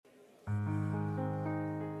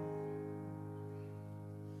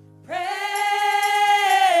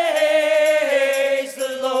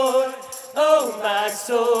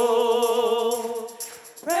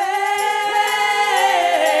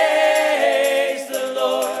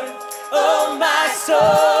soul.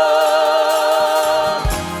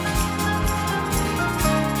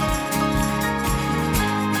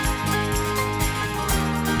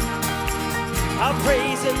 I'll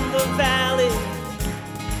praise in the valley,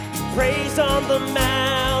 praise on the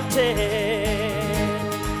mountain.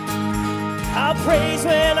 I'll praise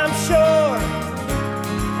when I'm sure,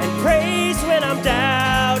 and praise when I'm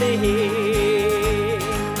doubting.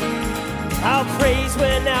 I'll praise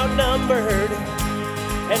when outnumbered,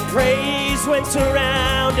 and praise when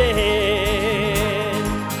surrounded.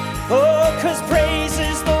 Oh, 'cause praise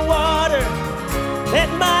is the water that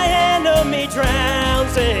my enemy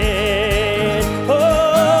drowns in.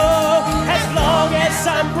 Oh, as long as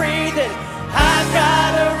I'm breathing, I've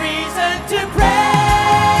got a reason to praise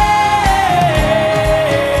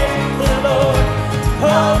the Lord,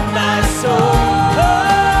 oh my soul.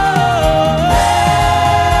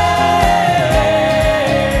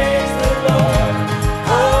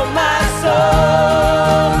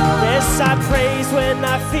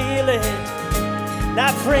 I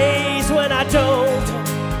praise when I don't.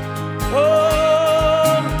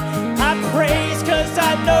 Oh, I praise 'cause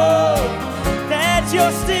I know that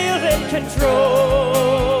you're still in control.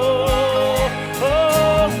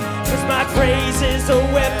 Oh, 'cause my praise is a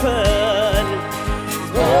weapon,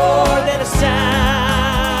 more than a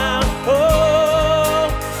sound. Oh,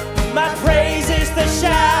 my praise is the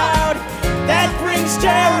shout that brings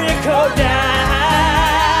Jericho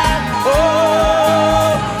down.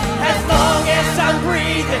 Oh, as long as I'm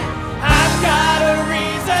breathing, I've got a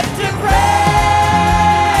reason to praise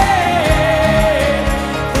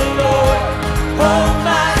the Lord, oh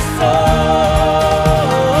my soul.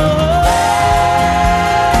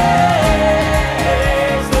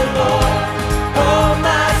 Praise the Lord, oh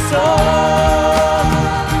my soul.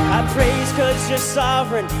 I praise 'cause you're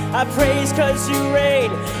sovereign, I praise 'cause you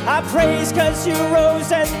reign, I praise 'cause you rose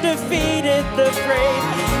and defeated the grave.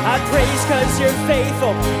 I praise 'cause you're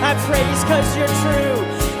faithful, I praise 'cause you're true,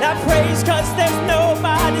 I praise 'cause there's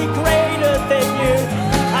nobody greater than you.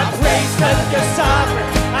 I praise 'cause you're sovereign,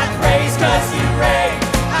 I praise 'cause you reign,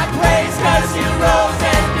 I praise 'cause you rose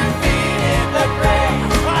and defeated the grave.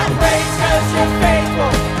 I praise 'cause you're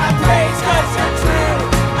faithful, I praise 'cause you're true,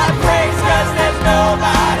 I praise 'cause there's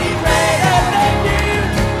nobody greater than you.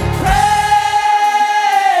 Praise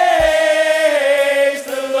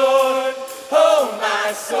the Lord, oh my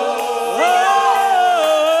soul.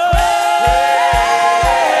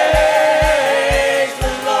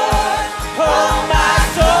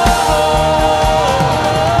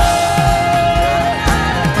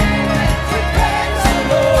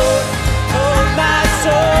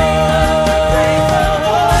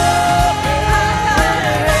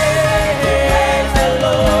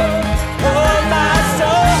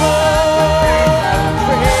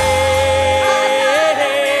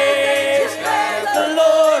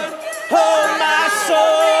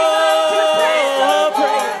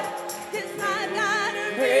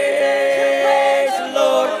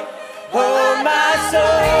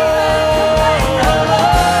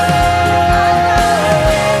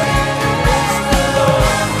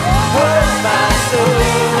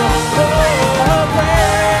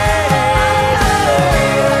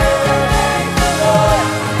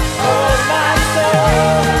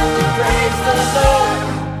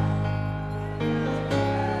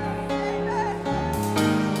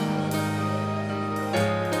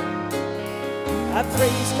 I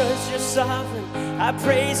praise 'cause you're sovereign, I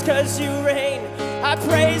praise 'cause you reign, I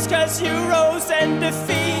praise 'cause you rose and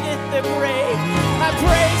defeated the grave. I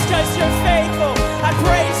praise 'cause you're faithful, I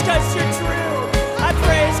praise 'cause you're true, I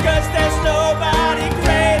praise 'cause there's nobody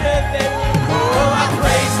greater than you. Oh, I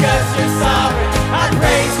praise 'cause you're sovereign, I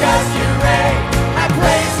praise 'cause you reign, I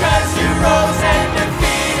praise 'cause you rose and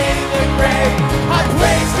defeated the grave. I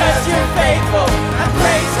praise 'cause you're faithful, I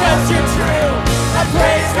praise 'cause you're true, I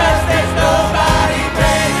praise 'cause there's nobody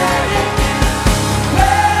greater than you.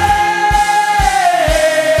 Praise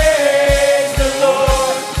the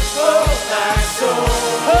Lord, oh my soul.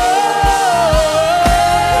 Oh,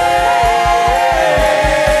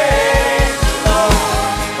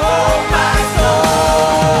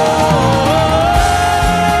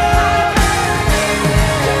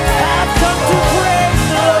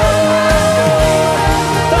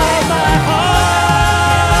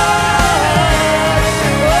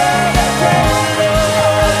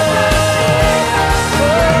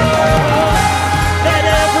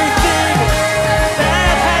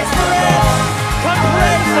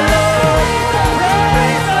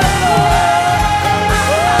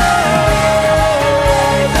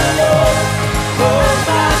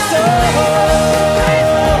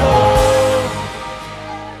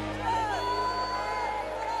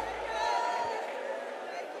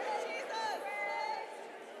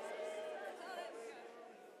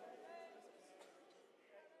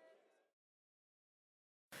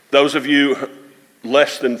 Those of you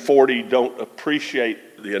less than 40 don't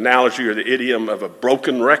appreciate the analogy or the idiom of a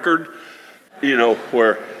broken record,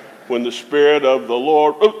 where when the Spirit of the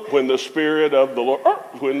Lord, when the Spirit of the Lord,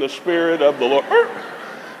 when the Spirit of the Lord,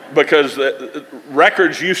 because the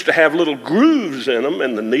records used to have little grooves in them,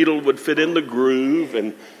 and the needle would fit in the groove,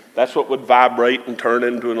 and that's what would vibrate and turn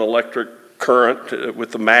into an electric current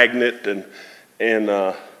with the magnet, and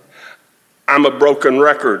I'm a broken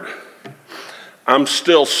record. I'm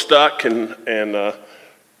still stuck, and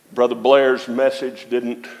Brother Blair's message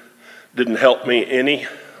didn't help me any,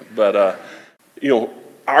 but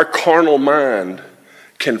our carnal mind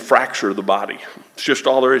can fracture the body. It's just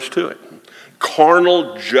all there is to it.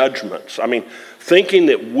 Carnal judgments. I mean, thinking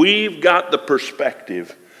that we've got the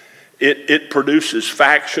perspective, it produces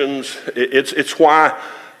factions. It's why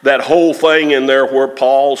that whole thing in there where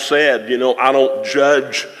Paul said, I don't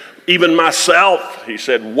judge even myself. He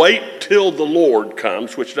said, wait till the Lord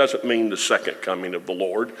comes, which doesn't mean the second coming of the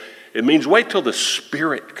Lord. It means wait till the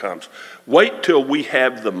Spirit comes. Wait till we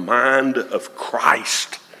have the mind of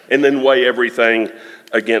Christ, and then weigh everything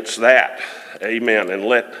against that. Amen. And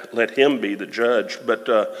let him be the judge. But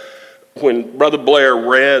when Brother Blair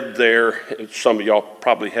read there, some of y'all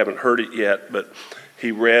probably haven't heard it yet, but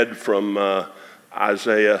he read from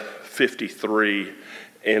Isaiah 53,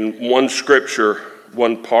 and one scripture,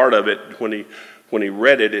 one part of it, when he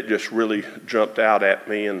read it, it just really jumped out at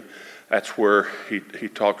me, and that's where he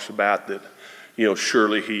talks about that,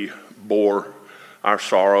 surely he bore our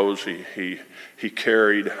sorrows, he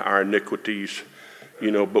carried our iniquities,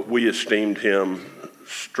 but we esteemed him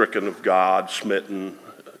stricken of God, smitten,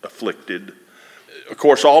 afflicted. Of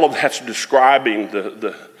course, all of that's describing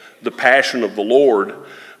the passion of the Lord,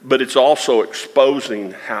 but it's also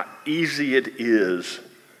exposing how easy it is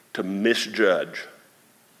to misjudge.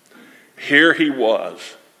 Here he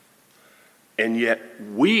was, and yet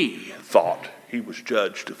we thought he was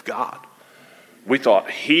judged of God. We thought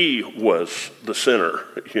he was the sinner,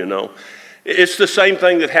 It's the same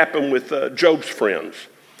thing that happened with Job's friends.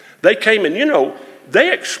 They came and,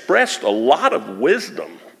 they expressed a lot of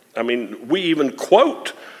wisdom. I mean, we even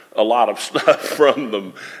quote a lot of stuff from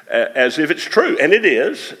them as if it's true, and it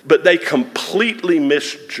is, but they completely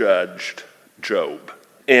misjudged Job.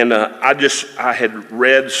 And I had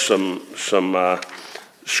read some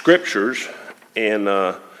scriptures, and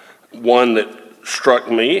one that struck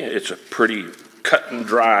me, it's a pretty cut and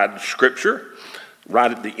dried scripture,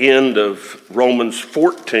 right at the end of Romans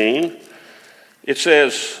 14. It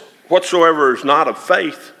says, whatsoever is not of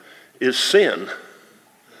faith is sin.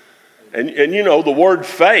 And the word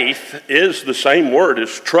faith is the same word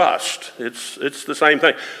as trust. It's the same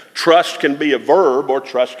thing. Trust can be a verb or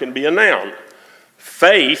trust can be a noun.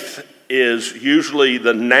 Faith is usually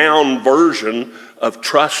the noun version of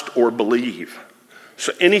trust or believe.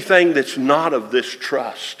 So anything that's not of this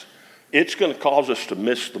trust, it's going to cause us to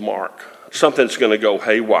miss the mark. Something's going to go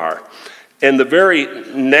haywire. And the very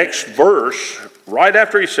next verse, right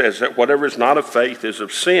after he says that whatever is not of faith is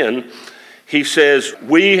of sin, he says,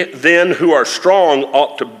 we then who are strong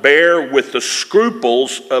ought to bear with the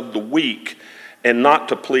scruples of the weak and not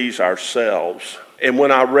to please ourselves. And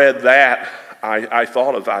when I read that, I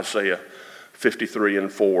thought of Isaiah 53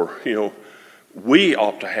 and 4. We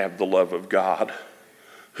ought to have the love of God,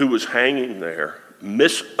 who was hanging there,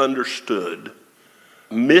 misunderstood,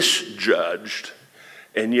 misjudged,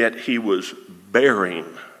 and yet he was bearing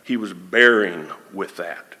with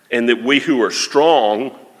that. And that we who are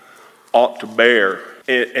strong ought to bear.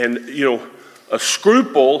 And a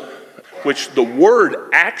scruple, which the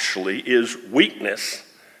word actually is weakness.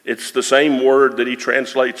 It's the same word that he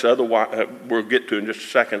translates otherwise, we'll get to in just a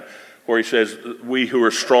second, where he says, we who are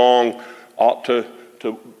strong ought to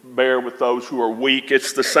bear with those who are weak.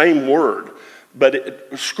 It's the same word. But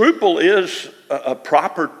scruple is a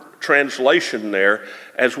proper translation there,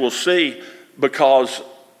 as we'll see, because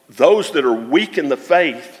those that are weak in the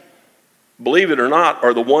faith, believe it or not,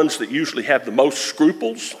 are the ones that usually have the most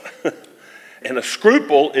scruples. And a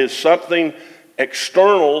scruple is something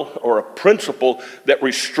external or a principle that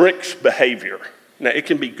restricts behavior. Now, it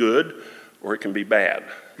can be good or it can be bad.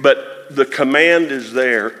 But the command is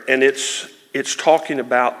there, and it's talking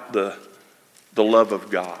about the love of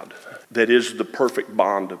God that is the perfect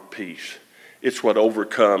bond of peace. It's what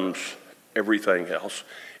overcomes everything else.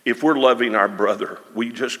 If we're loving our brother,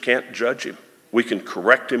 we just can't judge him. We can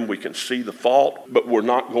correct him, we can see the fault, but we're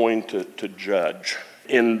not going to judge.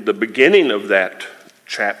 In the beginning of that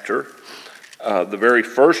chapter, the very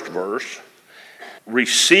first verse,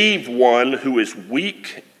 receive one who is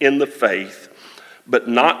weak in the faith, but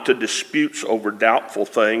not to disputes over doubtful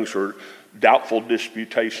things or doubtful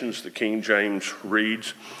disputations, the King James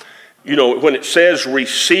reads. You know, when it says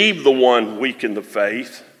receive the one weak in the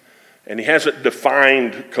faith, and he hasn't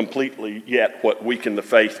defined completely yet what weak in the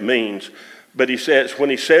faith means, but when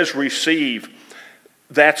he says receive,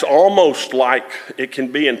 that's almost like it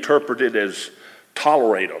can be interpreted as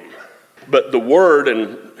tolerate them. But the word,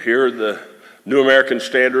 and here the New American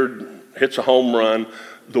Standard hits a home run,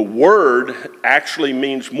 the word actually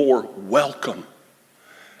means more welcome.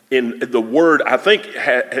 In the word, I think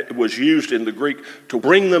it was used in the Greek to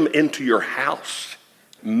bring them into your house,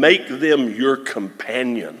 make them your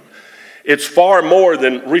companion. It's far more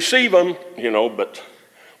than receive them, but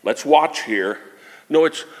let's watch here. No,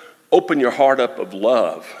 it's open your heart up of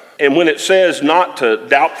love. And when it says not to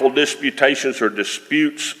doubtful disputations or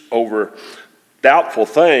disputes over doubtful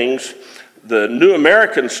things, the New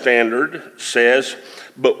American Standard says,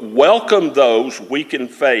 but welcome those weak in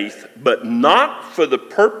faith, but not for the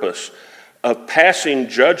purpose of passing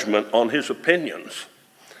judgment on his opinions.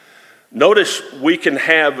 Notice we can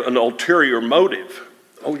have an ulterior motive.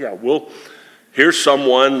 Oh yeah, here's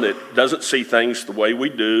someone that doesn't see things the way we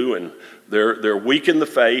do, and they're weak in the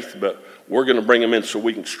faith, but we're going to bring them in so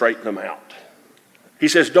we can straighten them out. He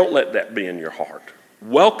says, don't let that be in your heart.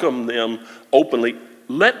 Welcome them openly.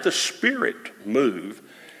 Let the Spirit move,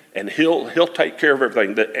 and he'll take care of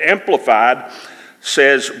everything. The Amplified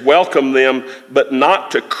says, welcome them, but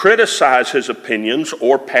not to criticize his opinions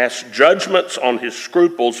or pass judgments on his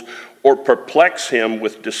scruples or perplex him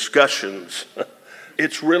with discussions.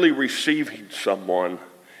 It's really receiving someone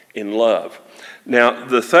in love. Now,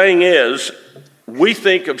 the thing is, we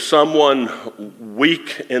think of someone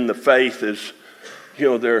weak in the faith as,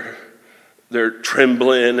 they're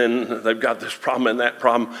trembling and they've got this problem and that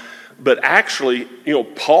problem. But actually,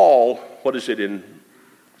 Paul, what is it in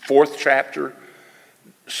 4th chapter,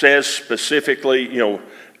 says specifically,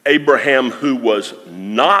 Abraham, who was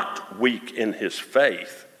not weak in his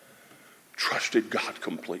faith, trusted God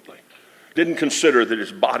completely. Didn't consider that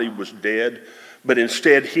his body was dead, but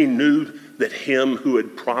instead he knew that him who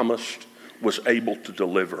had promised was able to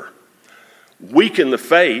deliver. Weak in the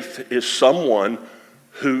faith is someone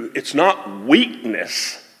who, it's not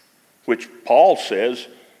weakness, which Paul says,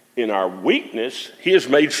 in our weakness, he is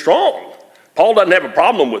made strong. Paul doesn't have a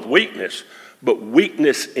problem with weakness, but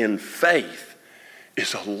weakness in faith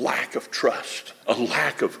is a lack of trust, a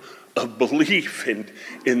lack of belief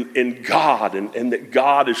in God and that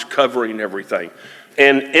God is covering everything.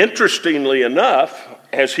 And interestingly enough,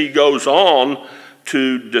 as he goes on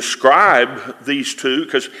to describe these two,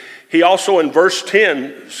 because he also in verse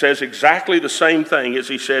 10 says exactly the same thing as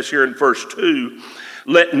he says here in verse 2,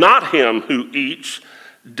 let not him who eats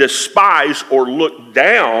despise or look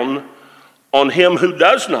down on him who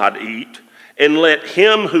does not eat, and let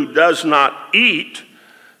him who does not eat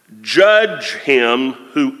judge him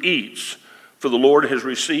who eats, for the Lord has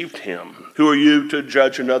received him. Who are you to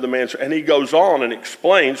judge another man's? And he goes on and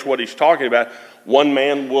explains what he's talking about. One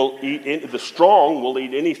man will eat, the strong will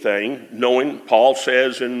eat anything, knowing, Paul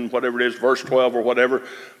says in whatever it is, verse 12 or whatever,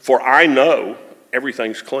 for I know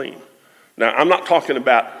everything's clean. Now, I'm not talking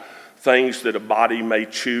about things that a body may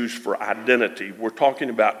choose for identity. We're talking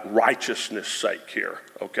about righteousness' sake here,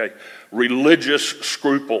 okay? Religious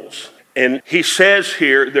scruples. And he says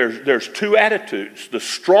here, there's two attitudes. The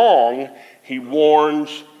strong, he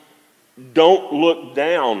warns, don't look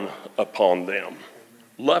down upon them.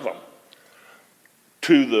 Love them.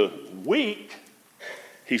 To the weak,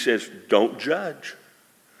 he says, don't judge.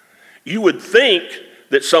 You would think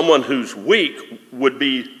that someone who's weak would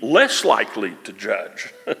be less likely to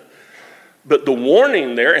judge. But the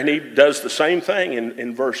warning there, and he does the same thing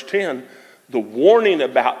in verse 10, the warning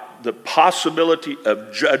about the possibility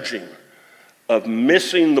of judging, of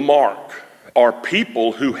missing the mark, are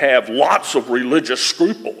people who have lots of religious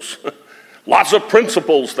scruples, lots of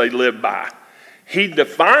principles they live by. He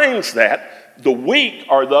defines that. The weak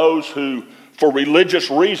are those who, for religious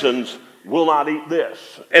reasons, will not eat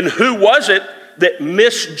this. And who was it that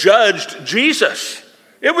misjudged Jesus?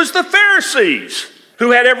 It was the Pharisees,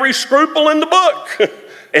 who had every scruple in the book.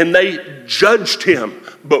 And they judged him,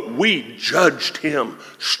 but we judged him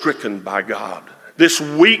stricken by God. This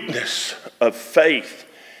weakness of faith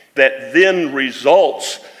that then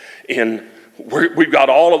results in, we've got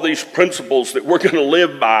all of these principles that we're going to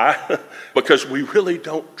live by because we really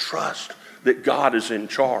don't trust that God is in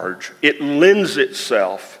charge. It lends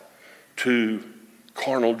itself to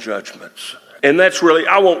carnal judgments. And that's really,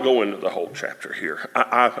 I won't go into the whole chapter here.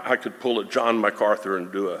 I could pull a John MacArthur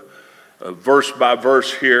and do a verse by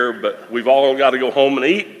verse here, but we've all got to go home and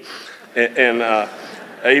eat. And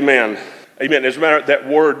amen. Amen. As a matter of that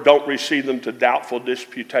word, don't receive them to doubtful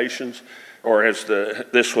disputations, or as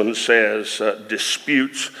this one says,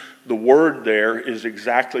 disputes. The word there is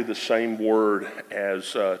exactly the same word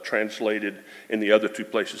as translated in the other two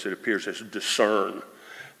places it appears as discern.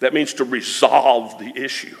 That means to resolve the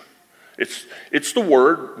issue. It's the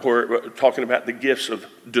word we're talking about the gifts of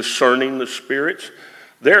discerning the spirits.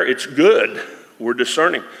 There, it's good. We're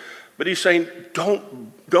discerning. But he's saying,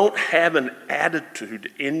 don't have an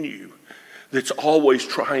attitude in you that's always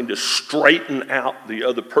trying to straighten out the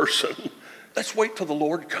other person. Let's wait till the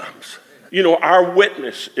Lord comes. You know, our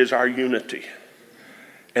witness is our unity.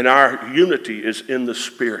 And our unity is in the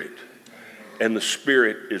Spirit. And the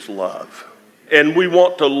Spirit is love. And we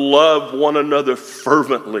want to love one another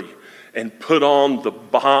fervently and put on the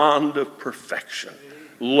bond of perfection,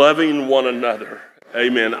 loving one another.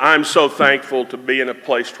 Amen. I'm so thankful to be in a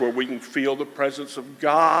place where we can feel the presence of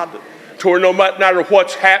God, to where no matter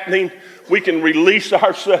what's happening, we can release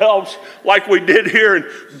ourselves like we did here,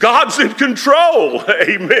 and God's in control.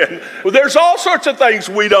 Amen. Well, there's all sorts of things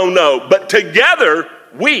we don't know, but together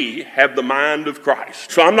we have the mind of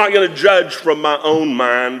Christ. So I'm not going to judge from my own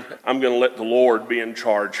mind. I'm going to let the Lord be in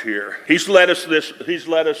charge here. He's led us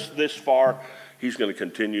this far. He's going to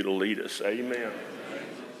continue to lead us. Amen.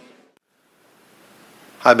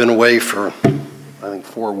 I've been away for, I think,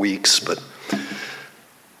 4 weeks, but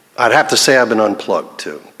I'd have to say I've been unplugged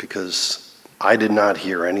too, because I did not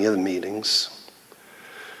hear any of the meetings.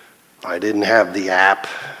 I didn't have the app,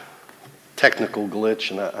 technical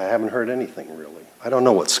glitch, and I haven't heard anything really. I don't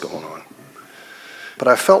know what's going on. But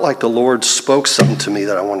I felt like the Lord spoke something to me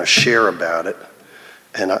that I want to share about it,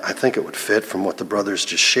 and I think it would fit from what the brothers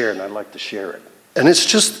just shared, and I'd like to share it. And it's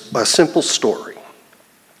just a simple story,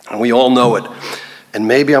 and we all know it. And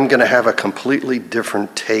maybe I'm going to have a completely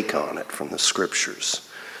different take on it from the scriptures.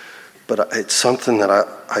 But it's something that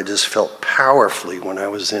I just felt powerfully when I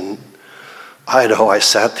was in Idaho. I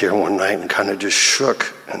sat there one night and kind of just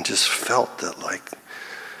shook and just felt that, like,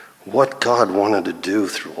 what God wanted to do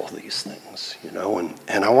through all these things, you know.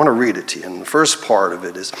 And I want to read it to you. And the first part of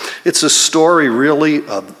it is, it's a story really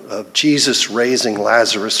of Jesus raising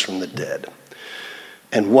Lazarus from the dead.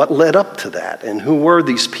 And what led up to that, and who were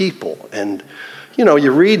these people. And you know,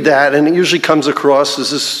 you read that, and it usually comes across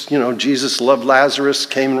as this, you know, Jesus loved Lazarus,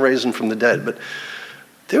 came and raised him from the dead. But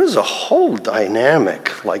there was a whole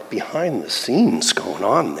dynamic, like, behind the scenes going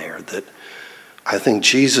on there that I think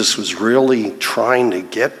Jesus was really trying to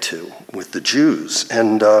get to with the Jews.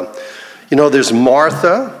 And, you know, there's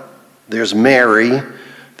Martha, there's Mary,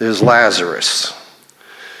 there's Lazarus.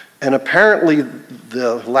 And apparently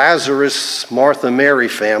the Lazarus, Martha, Mary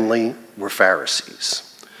family were Pharisees.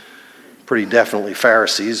 Pretty definitely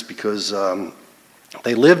Pharisees, because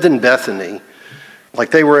they lived in Bethany, like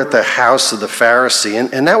they were at the house of the Pharisee.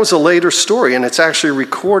 And that was a later story, and it's actually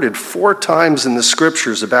recorded 4 times in the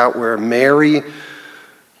scriptures about where Mary,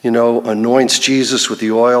 you know, anoints Jesus with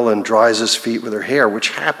the oil and dries his feet with her hair,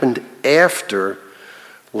 which happened after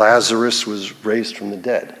Lazarus was raised from the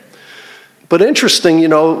dead. But interesting, you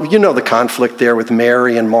know the conflict there with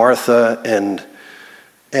Mary and Martha, and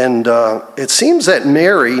it seems that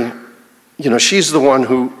Mary, you know, she's the one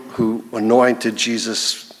who anointed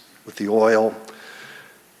Jesus with the oil.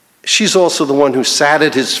 She's also the one who sat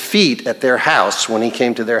at his feet at their house when he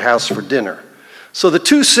came to their house for dinner. So the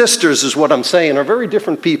 2 sisters, is what I'm saying, are very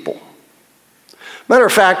different people. Matter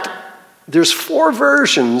of fact, there's 4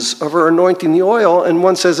 versions of her anointing the oil, and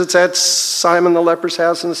one says it's at Simon the leper's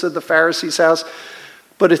house, and it said the Pharisee's house.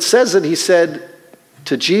 But it says that he said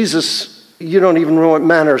to Jesus, you don't even know what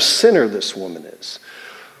manner of sinner this woman is.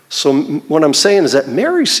 So what I'm saying is that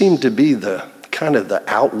Mary seemed to be the kind of the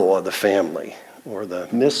outlaw of the family, or the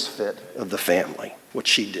misfit of the family, what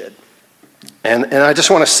she did. And I just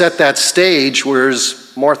want to set that stage,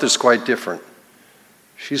 whereas Martha's quite different.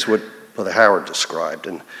 She's what Brother Howard described.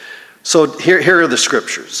 And so here are the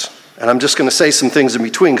scriptures. And I'm just going to say some things in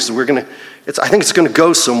between, because I think it's going to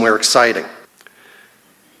go somewhere exciting.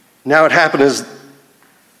 Now it happened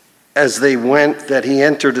as they went, that he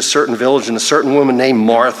entered a certain village, and a certain woman named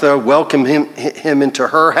Martha welcomed him into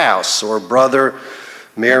her house, or brother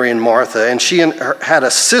Mary and Martha. And she had a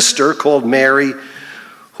sister called Mary,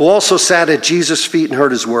 who also sat at Jesus' feet and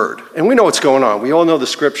heard his word. And we know what's going on. We all know the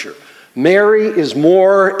scripture. Mary is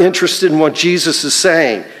more interested in what Jesus is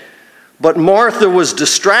saying. But Martha was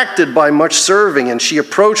distracted by much serving, and she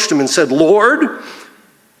approached him and said, Lord,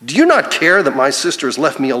 do you not care that my sister has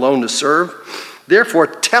left me alone to serve? Therefore,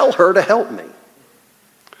 tell her to help me.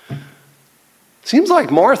 Seems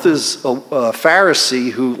like Martha's a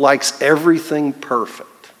Pharisee who likes everything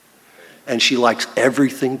perfect. And she likes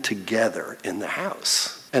everything together in the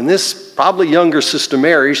house. And this probably younger sister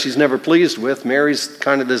Mary, she's never pleased with. Mary's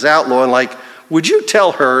kind of this outlaw and like, would you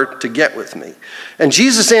tell her to get with me? And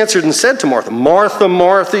Jesus answered and said to Martha, Martha,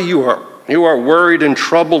 Martha, you are worried and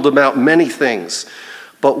troubled about many things,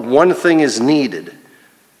 but one thing is needed,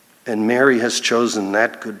 and Mary has chosen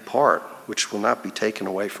that good part, which will not be taken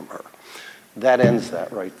away from her. That ends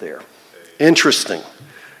that right there. Interesting.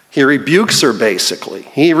 He rebukes her, basically.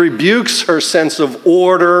 He rebukes her sense of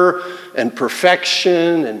order and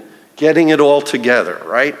perfection and getting it all together,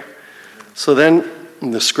 right? So then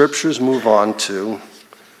the scriptures move on to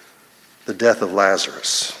the death of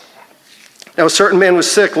Lazarus. Now, a certain man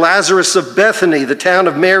was sick, Lazarus of Bethany, the town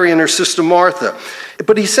of Mary and her sister Martha.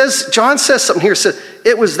 But John says something here, says,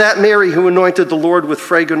 it was that Mary who anointed the Lord with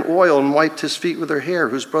fragrant oil and wiped his feet with her hair,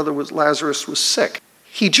 whose brother Lazarus was sick.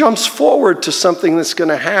 He jumps forward to something that's going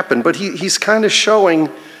to happen, but he's kind of showing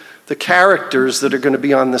the characters that are going to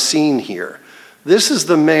be on the scene here. This is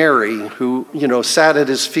the Mary who, sat at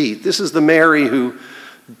his feet. This is the Mary who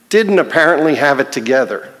didn't apparently have it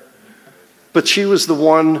together. But she was the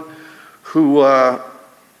one who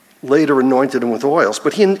later anointed him with oils.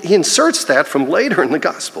 But he inserts that from later in the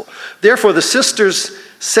gospel. Therefore the sisters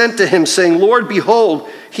sent to him, saying, Lord, behold,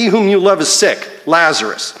 he whom you love is sick,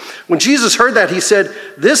 Lazarus. When Jesus heard that, he said,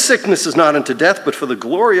 this sickness is not unto death, but for the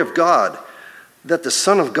glory of God, that the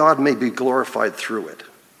Son of God may be glorified through it.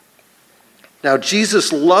 Now,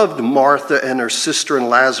 Jesus loved Martha and her sister and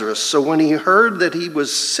Lazarus, so when he heard that he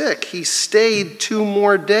was sick, he stayed 2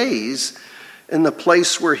 more days in the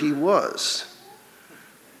place where he was.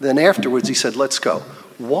 Then afterwards, he said, let's go.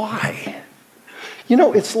 Why?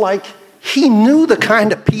 It's like he knew the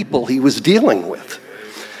kind of people he was dealing with.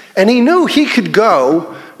 And he knew he could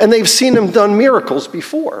go, and they've seen him done miracles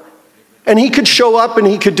before. And he could show up and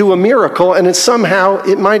he could do a miracle, and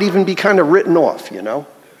it might even be kind of written off,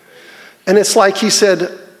 And it's like he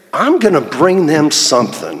said, I'm going to bring them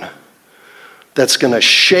something that's going to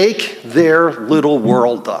shake their little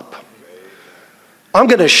world up. I'm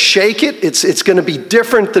going to shake it. It's going to be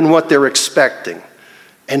different than what they're expecting.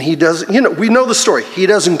 And he doesn't, we know the story. He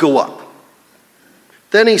doesn't go up.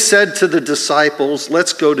 Then he said to the disciples,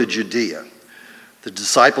 let's go to Judea. The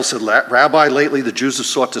disciples said, Rabbi, lately the Jews have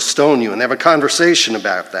sought to stone you, and they have a conversation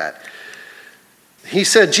about that. He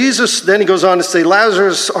said, then he goes on to say,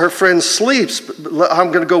 Lazarus, our friend, sleeps.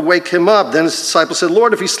 I'm going to go wake him up. Then his disciples said,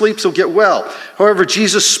 Lord, if he sleeps, he'll get well. However,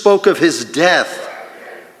 Jesus spoke of his death,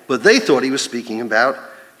 but they thought he was speaking about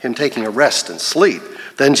him taking a rest and sleep.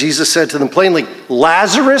 Then Jesus said to them plainly,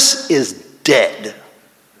 Lazarus is dead.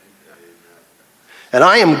 And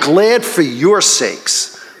I am glad for your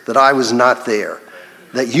sakes that I was not there,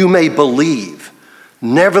 that you may believe.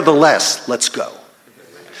 Nevertheless, let's go.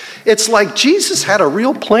 It's like Jesus had a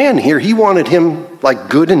real plan here. He wanted him like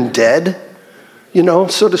good and dead,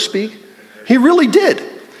 so to speak. He really did.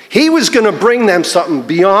 He was going to bring them something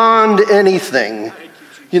beyond anything,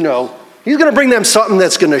 He's going to bring them something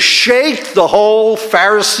that's going to shake the whole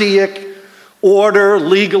Pharisaic order,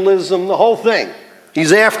 legalism, the whole thing.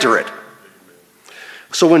 He's after it.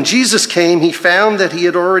 So when Jesus came, he found that he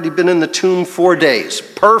had already been in the tomb 4 days.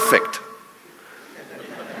 Perfect.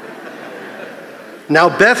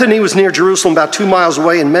 Now Bethany was near Jerusalem, about 2 miles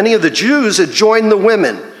away, and many of the Jews had joined the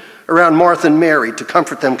women around Martha and Mary to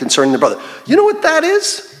comfort them concerning their brother. You know what that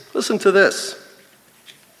is? Listen to this.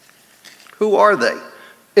 Who are they?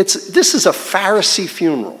 This is a Pharisee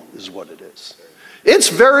funeral, is what it is. It's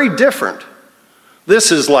very different.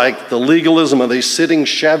 This is like the legalism of they sitting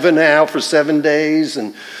Sheva now for 7 days,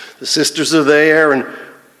 and the sisters are there. And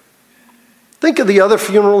think of the other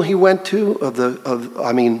funeral he went to.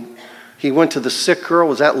 He went to the sick girl.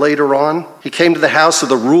 Was that later on? He came to the house of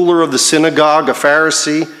the ruler of the synagogue, a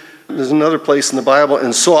Pharisee. There's another place in the Bible,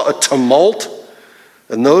 and saw a tumult,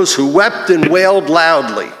 and those who wept and wailed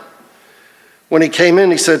loudly. When he came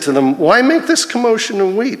in, he said to them, why make this commotion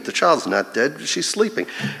and weep? The child's not dead, she's sleeping.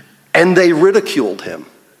 And they ridiculed him.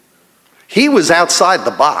 He was outside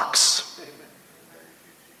the box.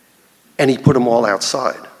 And he put them all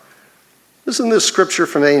outside. Listen to this scripture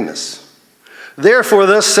from Amos. Therefore,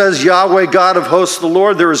 thus says Yahweh, God of hosts, the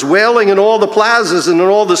Lord, there is wailing in all the plazas and in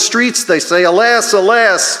all the streets. They say, alas,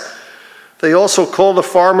 alas. They also call the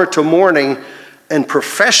farmer to mourning and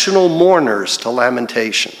professional mourners to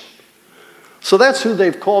lamentation. So that's who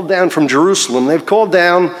they've called down from Jerusalem. They've called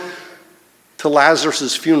down to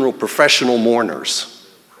Lazarus' funeral professional mourners.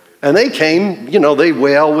 And they came, they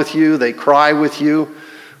wail with you, they cry with you.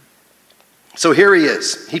 So here he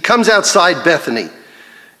is. He comes outside Bethany.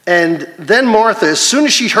 And then Martha, as soon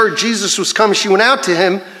as she heard Jesus was coming, she went out to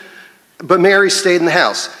him, but Mary stayed in the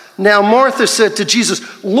house. Now Martha said to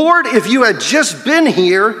Jesus, Lord, if you had just been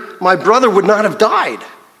here, my brother would not have died.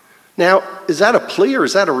 Now, is that a plea or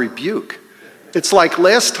is that a rebuke? It's like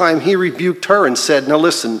last time he rebuked her and said, now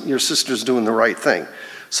listen, your sister's doing the right thing.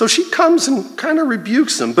 So she comes and kind of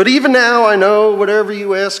rebukes him. But even now, I know whatever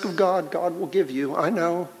you ask of God, God will give you. I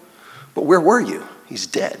know. But where were you? He's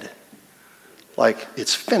dead. Like,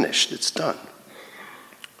 it's finished. It's done.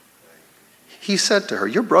 He said to her,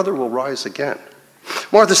 your brother will rise again.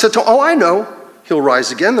 Martha said to him, oh, I know. He'll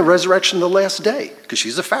rise again, the resurrection of the last day. Because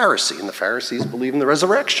she's a Pharisee, and the Pharisees believe in the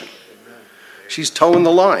resurrection. She's towing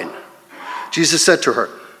the line. Jesus said to her,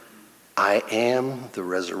 I am the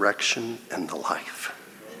resurrection and the life.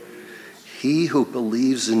 He who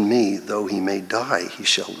believes in me, though he may die, he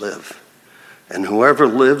shall live. And whoever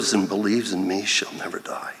lives and believes in me shall never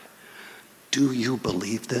die. Do you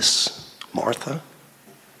believe this, Martha?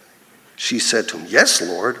 She said to him, yes,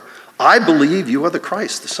 Lord. I believe you are the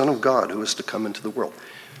Christ, the Son of God, who is to come into the world.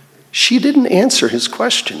 She didn't answer his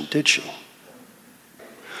question, did she?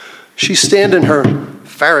 She's standing her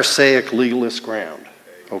Pharisaic legalist ground,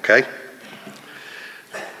 okay?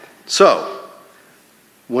 So,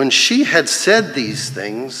 when she had said these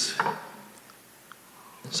things,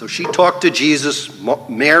 so she talked to Jesus,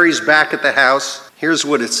 Mary's back at the house. Here's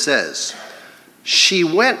what it says. She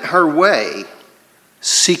went her way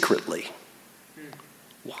secretly.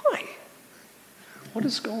 Why? What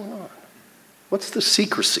is going on? What's the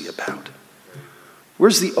secrecy about?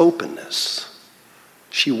 Where's the openness?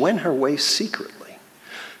 She went her way secretly.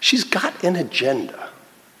 She's got an agenda.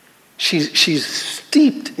 She's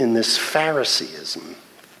steeped in this Phariseeism,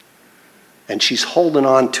 and she's holding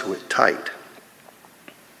on to it tight.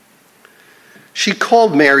 She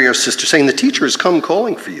called Mary, her sister, saying, the teacher has come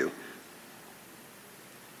calling for you.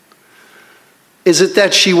 Is it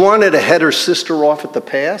that she wanted to head her sister off at the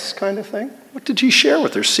pass kind of thing? What did she share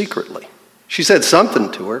with her secretly? She said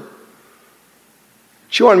something to her.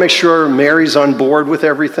 She wanted to make sure Mary's on board with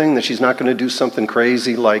everything, that she's not going to do something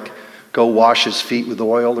crazy like go wash his feet with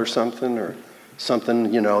oil or something,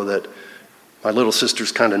 that my little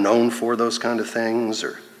sister's kind of known for, those kind of things.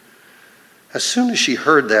 Or as soon as she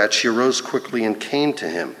heard that, she arose quickly and came to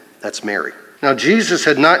him. That's Mary. Now Jesus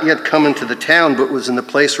had not yet come into the town, but was in the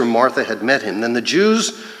place where Martha had met him. Then the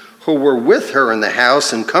Jews who were with her in the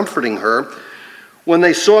house and comforting her, when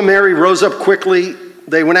they saw Mary rose up quickly,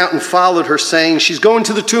 they went out and followed her, saying, she's going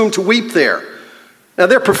to the tomb to weep there. Now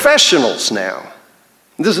they're professionals now.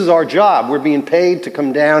 This is our job. We're being paid to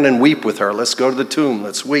come down and weep with her. Let's go to the tomb.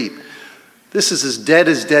 Let's weep. This is as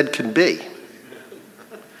dead can be.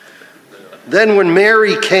 Then when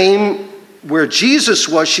Mary came where Jesus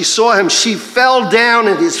was, she saw him. She fell down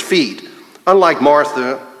at his feet, unlike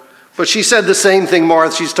Martha. But she said the same thing,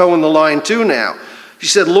 Martha. She's towing the line too now. She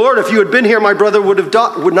said, Lord, if you had been here, my brother would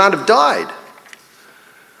not have died.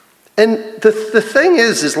 And the thing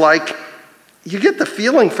is like, you get the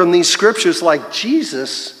feeling from these scriptures like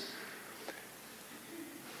Jesus,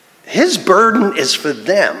 his burden is for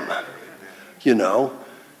them,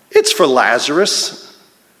 It's for Lazarus,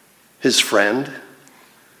 his friend.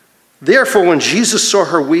 Therefore, when Jesus saw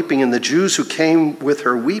her weeping and the Jews who came with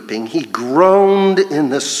her weeping, he groaned in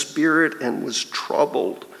the spirit and was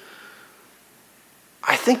troubled.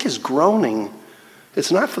 I think his groaning,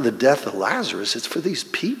 it's not for the death of Lazarus, it's for these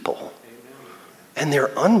people and their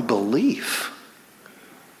unbelief.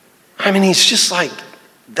 I mean, he's just like,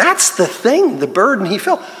 that's the thing, the burden he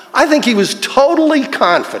felt. I think he was totally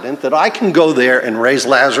confident that I can go there and raise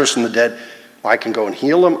Lazarus from the dead. I can go and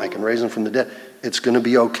heal him. I can raise him from the dead. It's going to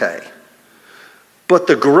be okay. But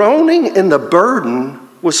the groaning and the burden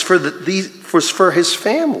was for his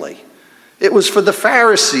family. It was for the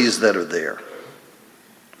Pharisees that are there.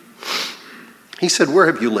 He said, where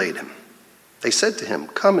have you laid him? They said to him,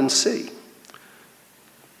 come and see.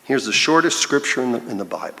 Here's the shortest scripture in the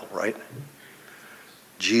Bible, right?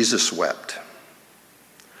 Jesus wept.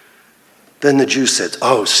 Then the Jews said,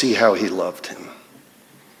 oh, see how he loved him.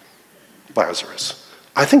 Lazarus.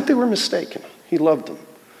 I think they were mistaken. He loved him.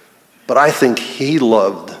 But I think he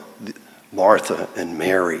loved Martha and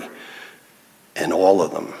Mary and all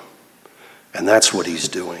of them. And that's what he's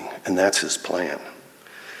doing. And that's his plan.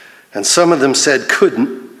 And some of them said,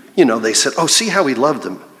 they said, oh, see how he loved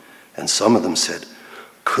him. And some of them said,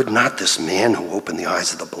 could not this man who opened the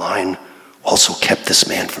eyes of the blind also kept this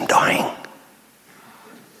man from dying?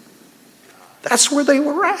 That's where they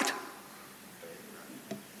were at.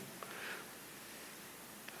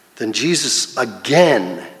 Then Jesus,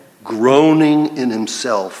 again, groaning in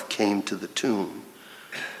himself, came to the tomb.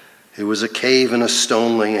 It was a cave and a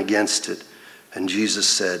stone laying against it. And Jesus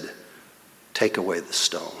said, take away the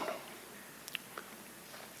stone.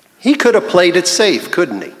 He could have played it safe,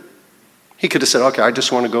 couldn't he? He could have said, okay, I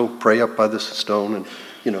just want to go pray up by this stone, and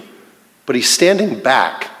But he's standing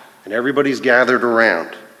back, and everybody's gathered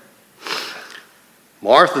around.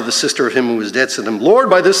 Martha, the sister of him who was dead, said to him, Lord,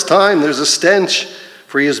 by this time there's a stench,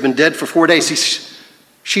 for he has been dead for 4 days.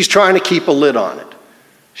 She's trying to keep a lid on it.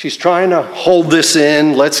 She's trying to hold this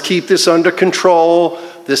in. Let's keep this under control.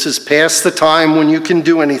 This is past the time when you can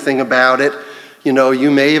do anything about it. You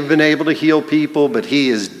may have been able to heal people, but he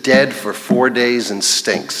is dead for 4 days and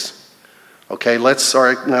stinks. Okay, this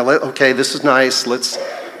is nice.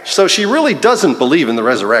 So she really doesn't believe in the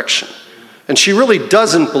resurrection. And she really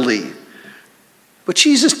doesn't believe. But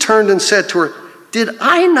Jesus turned and said to her, did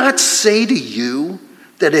I not say to you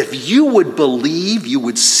that if you would believe, you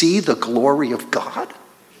would see the glory of God?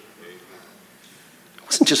 It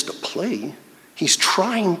wasn't just a play. He's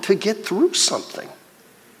trying to get through something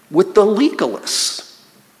with the legalists.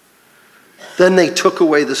 Then they took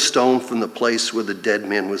away the stone from the place where the dead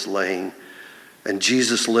man was laying. And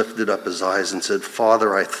Jesus lifted up his eyes and said,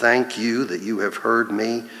 Father, I thank you that you have heard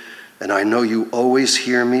me. And I know you always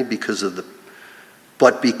hear me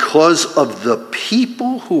but because of the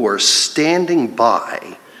people who are standing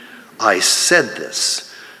by, I said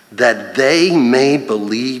this, that they may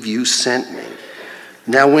believe you sent me.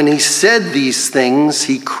 Now when he said these things,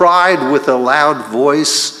 he cried with a loud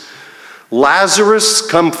voice, Lazarus,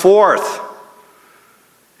 come forth.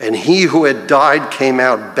 And he who had died came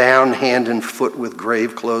out bound hand and foot with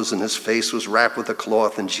grave clothes, and his face was wrapped with a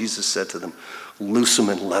cloth. And Jesus said to them, loose him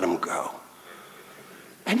and let him go.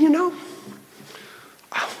 And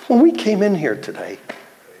when we came in here today,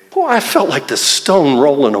 boy, I felt like the stone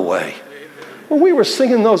rolling away. When we were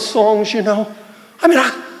singing those songs, I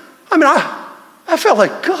felt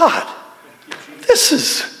like, God, this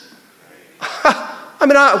is,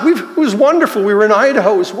 it was wonderful. We were in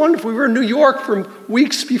Idaho. It was wonderful. We were in New York for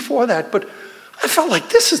weeks before that. But I felt like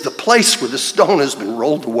this is the place where the stone has been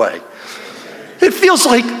rolled away. It feels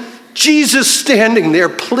like Jesus standing there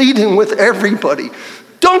pleading with everybody.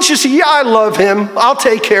 Don't you see, I love him. I'll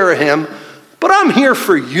take care of him. But I'm here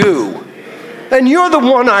for you. And you're the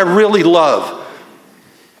one I really love.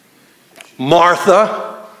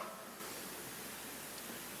 Martha.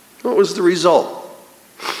 What was the result?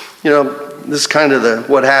 This is kind of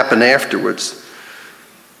what happened afterwards.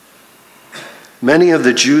 Many of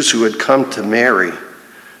the Jews who had come to Mary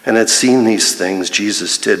and had seen these things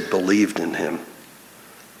Jesus did believed in him.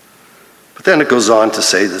 But then it goes on to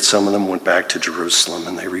say that some of them went back to Jerusalem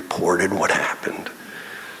and they reported what happened.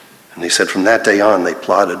 And they said from that day on they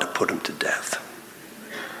plotted to put him to death.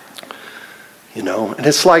 And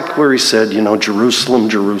it's like where he said, Jerusalem,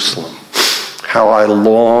 Jerusalem, how I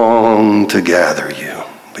long to gather you,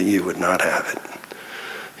 but you would not have it.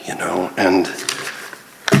 And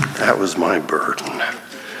that was my burden.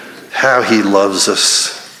 How he loves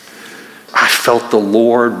us. I felt the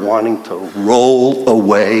Lord wanting to roll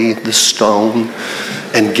away the stone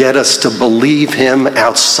and get us to believe him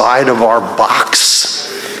outside of our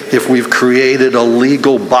box. If we've created a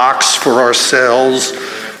legal box for ourselves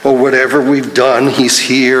or whatever we've done, he's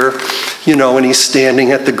here, and he's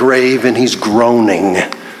standing at the grave and he's groaning.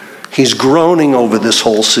 He's groaning over this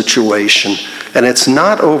whole situation. And it's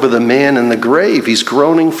not over the man in the grave. He's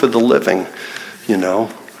groaning for the living,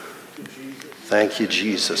 Thank you,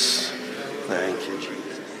 Jesus. Thank you,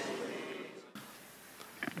 Jesus.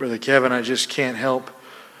 Brother Kevin, I just can't help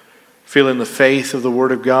feeling the faith of the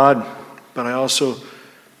Word of God, but I also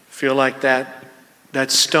feel like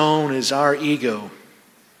that stone is our ego.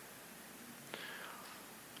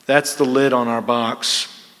 That's the lid on our box.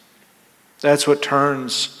 That's what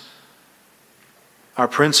turns our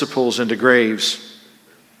principles into graves.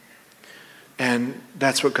 And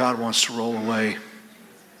that's what God wants to roll away.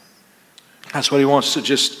 That's what he wants to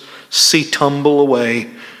just see tumble away.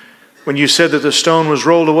 When you said that the stone was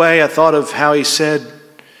rolled away, I thought of how he said,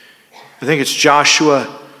 I think it's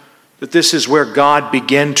Joshua, that this is where God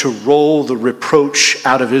began to roll the reproach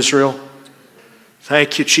out of Israel.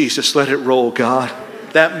 Thank you, Jesus. Let it roll, God.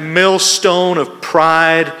 That millstone of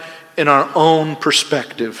pride in our own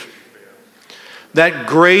perspective. That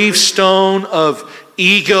gravestone of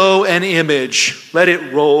ego and image. Let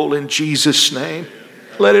it roll in Jesus' name.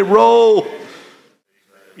 Let it roll.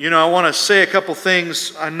 I want to say a couple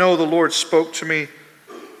things. I know the Lord spoke to me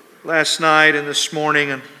last night and this morning,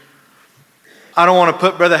 and I don't want to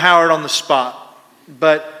put Brother Howard on the spot,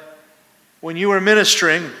 but when you were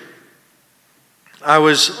ministering, I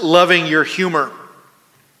was loving your humor.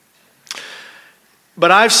 But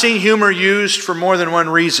I've seen humor used for more than one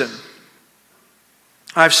reason.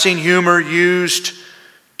 I've seen humor used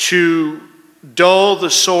to dull the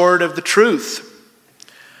sword of the truth.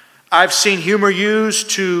 I've seen humor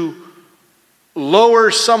used to lower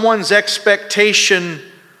someone's expectation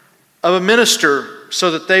of a minister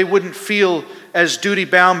so that they wouldn't feel as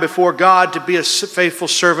duty-bound before God to be a faithful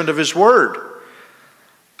servant of His Word.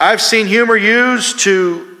 I've seen humor used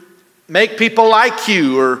to make people like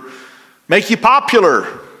you or make you popular.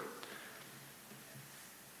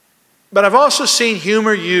 But I've also seen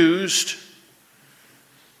humor used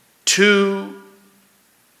to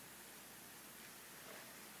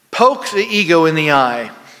poke the ego in the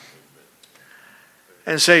eye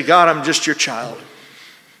and say, God, I'm just your child.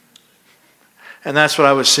 And that's what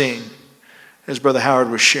I was seeing as Brother Howard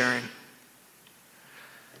was sharing.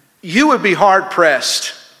 You would be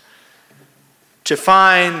hard-pressed to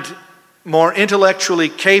find more intellectually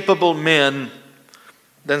capable men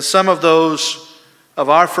than some of those of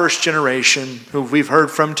our first generation who we've heard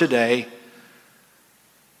from today,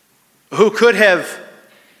 who could have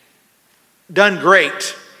done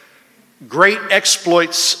great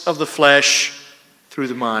exploits of the flesh through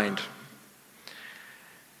the mind.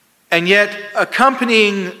 And yet,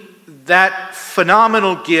 accompanying that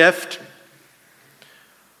phenomenal gift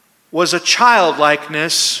was a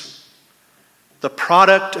childlikeness, the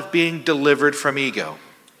product of being delivered from ego.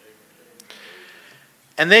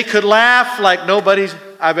 And they could laugh like nobody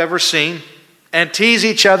I've ever seen, and tease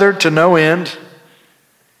each other to no end,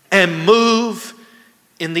 and move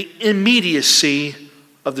in the immediacy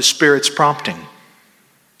of the Spirit's prompting.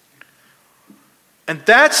 And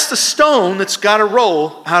that's the stone that's got to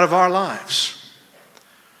roll out of our lives.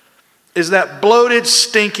 Is that bloated,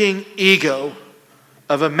 stinking ego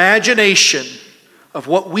of imagination of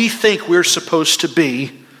what we think we're supposed to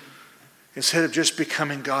be, instead of just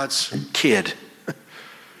becoming God's kid,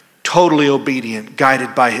 totally obedient,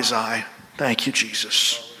 guided by His eye. Thank you,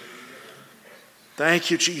 Jesus.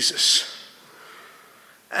 Thank you, Jesus.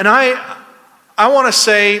 And I want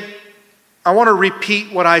to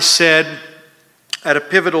repeat what I said at a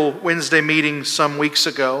pivotal Wednesday meeting some weeks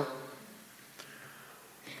ago.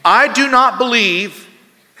 I do not believe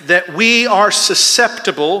that we are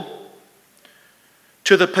susceptible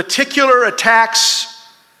to the particular attacks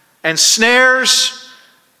and snares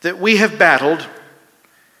that we have battled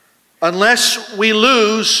unless we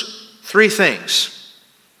lose three things.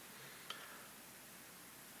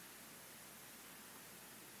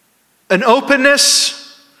 An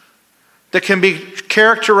openness that can be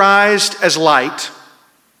characterized as light,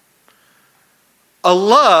 a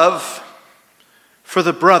love for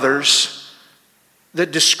the brothers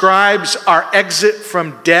that describes our exit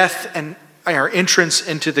from death and our entrance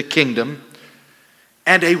into the kingdom,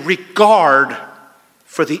 and a regard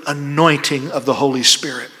for the anointing of the Holy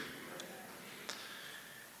Spirit.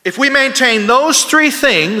 If we maintain those three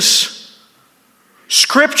things,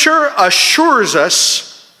 Scripture assures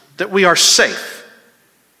us that we are safe.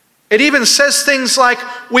 It even says things like,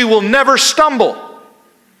 we will never stumble,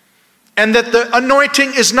 and that the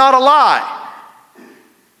anointing is not a lie.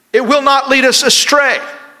 It will not lead us astray.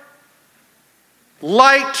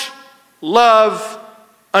 Light, love,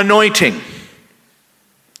 anointing.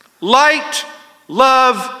 Light,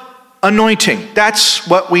 love, anointing. That's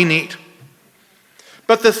what we need.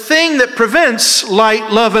 But the thing that prevents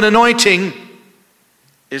light, love, and anointing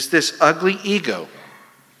is this ugly ego.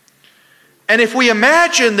 And if we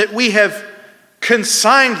imagine that we have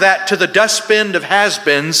consigned that to the dustbin of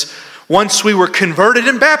has-beens once we were converted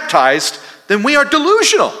and baptized, then we are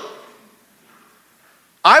delusional.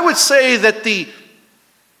 I would say that the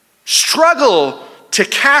struggle to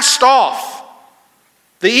cast off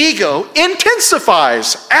the ego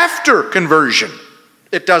intensifies after conversion.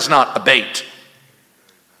 It does not abate.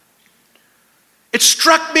 It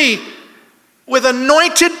struck me with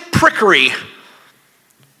anointed prickery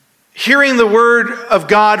hearing the word of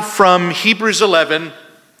God from Hebrews 11,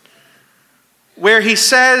 where he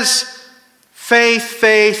says, faith,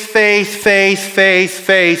 faith, faith, faith, faith,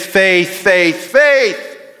 faith, faith, faith,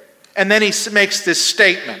 faith. And then he makes this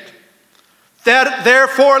statement, that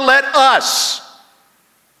therefore let us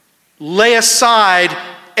lay aside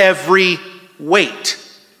every weight.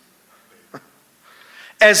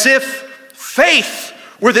 As if faith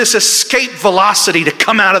were this escape velocity to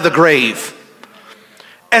come out of the grave.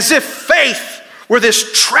 As if faith were this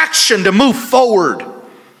traction to move forward.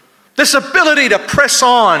 This ability to press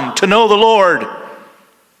on, to know the Lord.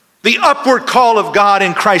 The upward call of God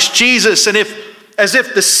in Christ Jesus. And as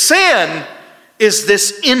if the sin is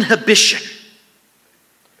this inhibition.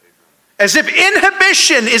 As if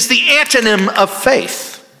inhibition is the antonym of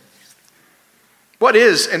faith. What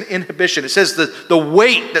is an inhibition? It says the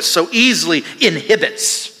weight that so easily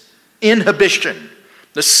inhibits. Inhibition.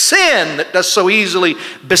 The sin that does so easily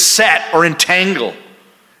beset or entangle.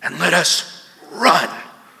 and let us run.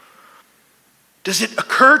 Does it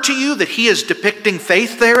occur to you that he is depicting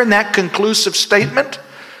faith there in that conclusive statement?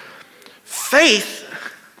 Faith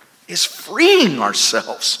is freeing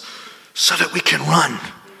ourselves so that we can run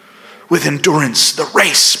with endurance the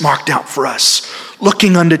race marked out for us,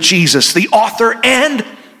 looking unto Jesus, the author and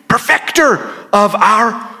perfecter of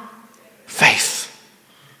our faith.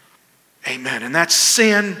 Amen. And that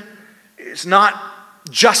sin is not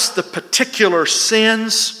just the particular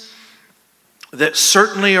sins that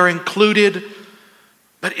certainly are included,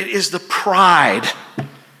 but it is the pride.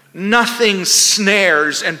 Nothing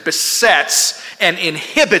snares and besets and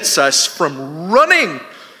inhibits us from running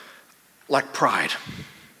like pride,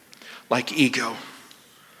 like ego.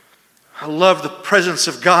 I love the presence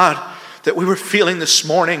of God that we were feeling this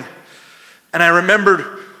morning. And I remembered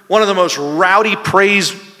one of the most rowdy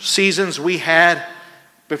praise seasons we had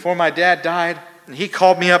before my dad died. And he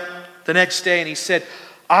called me up the next day and he said,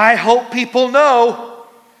 I hope people know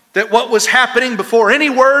that what was happening before any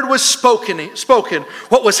word was spoken,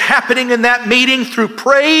 what was happening in that meeting through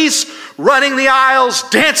praise, running the aisles,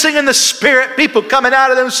 dancing in the Spirit, people coming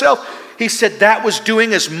out of themselves. He said that was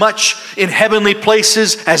doing as much in heavenly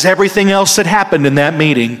places as everything else that happened in that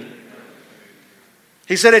meeting.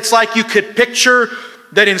 He said it's like you could picture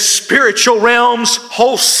that in spiritual realms,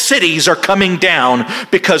 whole cities are coming down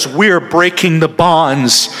because we're breaking the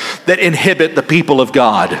bonds that inhibit the people of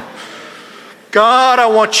God. God, I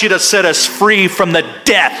want you to set us free from the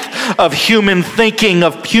death of human thinking,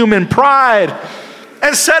 of human pride,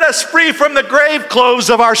 and set us free from the grave clothes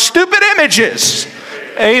of our stupid images.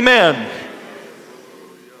 Amen.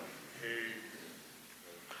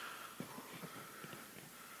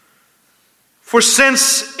 For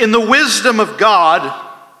since in the wisdom of God,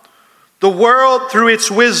 the world through its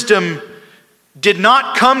wisdom did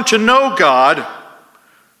not come to know God,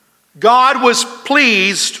 God was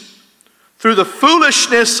pleased through the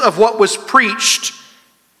foolishness of what was preached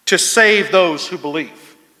to save those who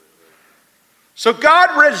believe. So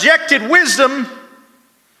God rejected wisdom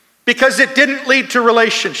because it didn't lead to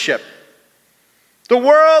relationship. The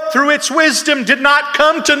world through its wisdom did not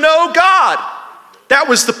come to know God. That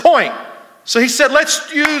was the point. So he said,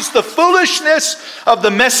 let's use the foolishness of the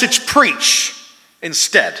message preach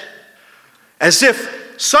instead. As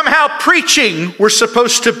if somehow preaching were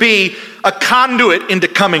supposed to be a conduit into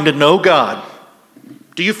coming to know God.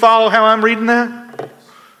 Do you follow how I'm reading that?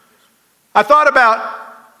 I thought about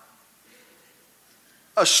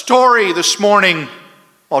a story this morning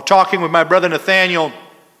while talking with my brother Nathaniel.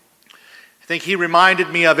 I think he reminded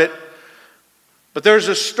me of it. But there's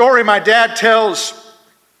a story my dad tells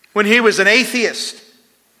when he was an atheist.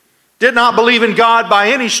 Did not believe in God by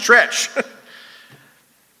any stretch.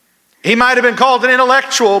 He might have been called an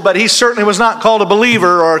intellectual, but he certainly was not called a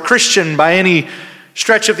believer or a Christian by any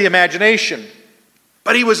stretch of the imagination.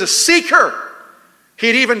 But he was a seeker. He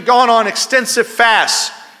had even gone on extensive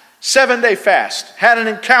fasts, 7-day fast, had an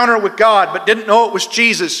encounter with God, but didn't know it was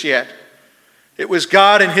Jesus yet. It was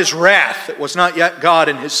God in his wrath. It was not yet God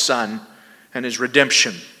in his Son and his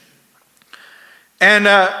redemption. And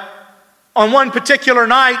on one particular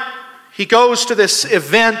night, he goes to this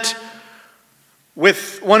event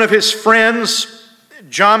with one of his friends,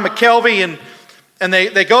 John McKelvey, and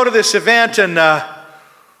they go to this event and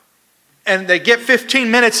they get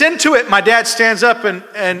 15 minutes into it. My dad stands up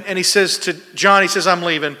and he says to John, he says, I'm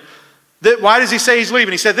leaving. Why does he say he's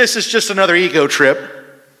leaving? He said, this is just another ego trip.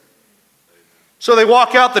 So they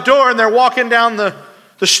walk out the door and they're walking down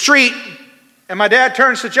the street, and my dad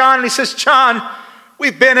turns to John and he says, John,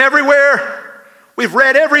 we've been everywhere. We've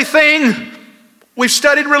read everything. We've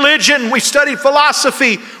studied religion. We've studied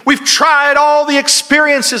philosophy. We've tried all the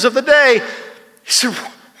experiences of the day. He said,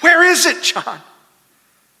 where is it, John?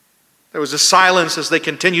 There was a silence as they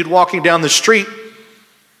continued walking down the street.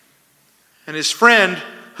 And his friend,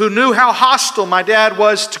 who knew how hostile my dad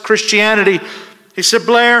was to Christianity, he said,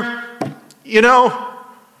 Blair, you know,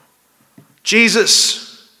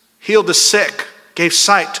 Jesus healed the sick, gave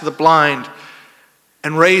sight to the blind,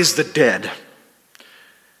 and raised the dead.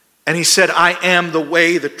 And he said, I am the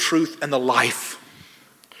way, the truth, and the life.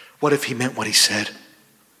 What if he meant what he said?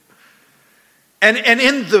 And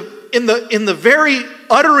in the very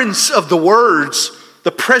utterance of the words,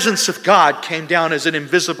 the presence of God came down as an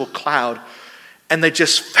invisible cloud. And they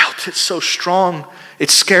just felt it so strong, it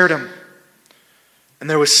scared them. And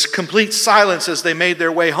there was complete silence as they made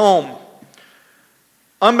their way home.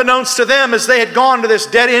 Unbeknownst to them, as they had gone to this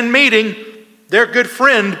dead-end meeting, their good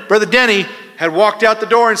friend, Brother Denny, had walked out the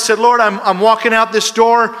door and said, Lord, I'm walking out this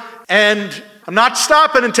door and I'm not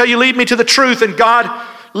stopping until you lead me to the truth. And God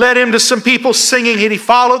led him to some people singing, and he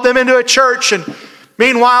followed them into a church. And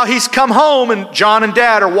Meanwhile, he's come home and John and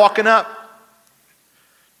Dad are walking up.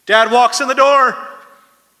 Dad walks in the door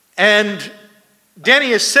and Denny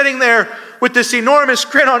is sitting there with this enormous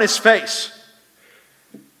grin on his face.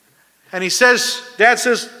 And Dad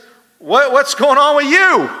says, what's going on with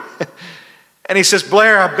you? And he says,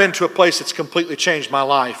 Blair, I've been to a place that's completely changed my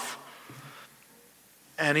life.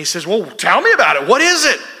 And he says, well, tell me about it. What is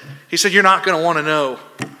it? He said, you're not going to want to know.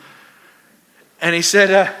 And he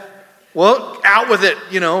said, well, out with it,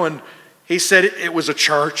 And he said, it was a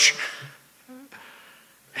church.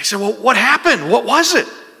 He said, well, what happened? What was it?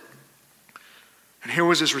 And here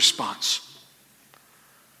was his response.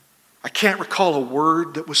 I can't recall a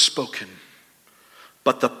word that was spoken,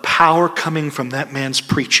 but the power coming from that man's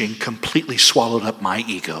preaching completely swallowed up my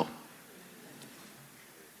ego.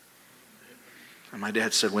 And my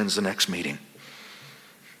dad said, when's the next meeting?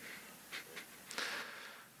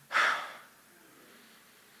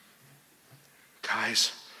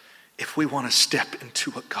 Guys, if we want to step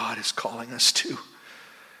into what God is calling us to,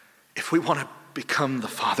 if we want to become the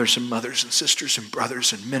fathers and mothers and sisters and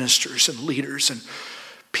brothers and ministers and leaders and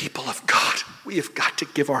people of God, we have got to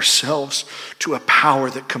give ourselves to a power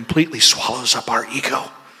that completely swallows up our ego.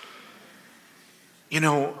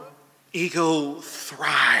 Ego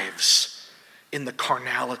thrives in the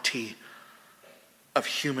carnality of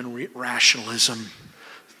human rationalism.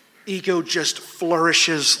 Ego just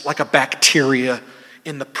flourishes like a bacteria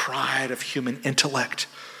in the pride of human intellect.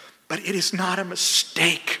 But it is not a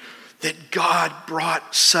mistake that God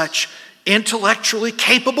brought such intellectually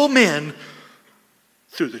capable men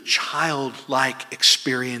through the childlike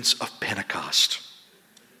experience of Pentecost.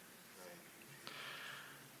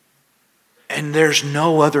 And there's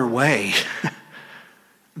no other way.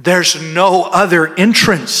 There's no other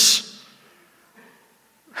entrance.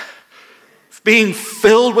 Being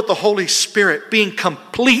filled with the Holy Spirit, being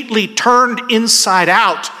completely turned inside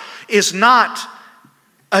out, is not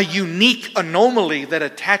a unique anomaly that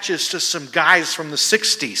attaches to some guys from the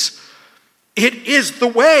 60s. It is the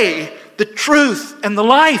way, the truth, and the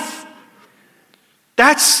life.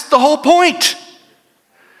 That's the whole point.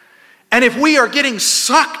 And if we are getting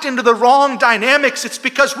sucked into the wrong dynamics, it's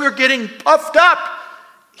because we're getting puffed up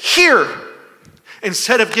here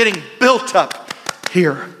instead of getting built up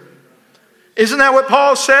here. Isn't that what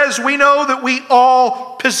Paul says? We know that we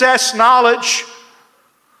all possess knowledge.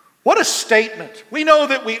 What a statement. We know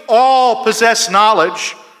that we all possess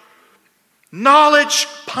knowledge. Knowledge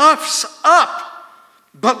puffs up,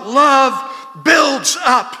 but love builds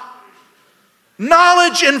up.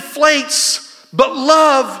 Knowledge inflates, but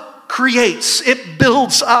love creates. It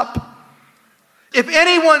builds up. If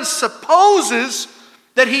anyone supposes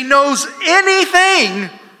that he knows anything,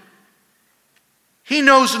 he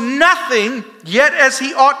knows nothing yet as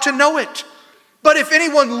he ought to know it. But if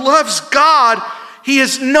anyone loves God, he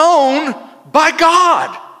is known by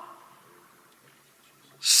God.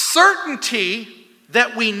 Certainty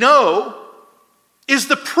that we know is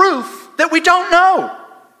the proof that we don't know.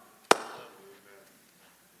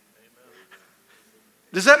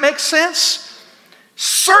 Does that make sense?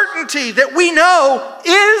 Certainty that we know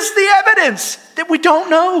is the evidence that we don't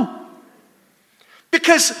know.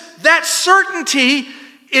 Because that certainty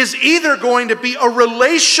is either going to be a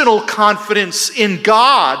relational confidence in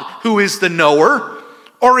God, who is the knower,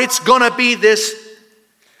 or it's going to be this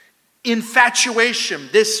infatuation,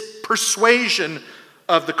 this persuasion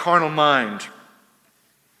of the carnal mind.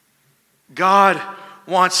 God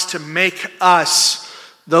wants to make us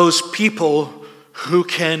those people who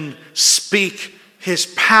can speak his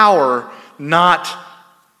power, not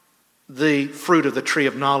the fruit of the tree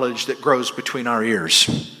of knowledge that grows between our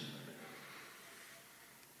ears.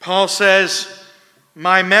 Paul says,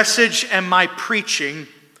 my message and my preaching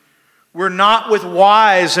were not with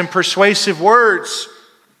wise and persuasive words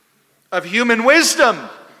of human wisdom,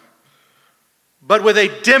 but with a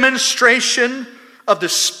demonstration of the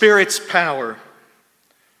Spirit's power.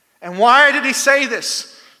 And why did he say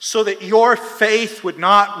this? So that your faith would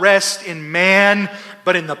not rest in man,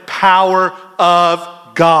 but in the power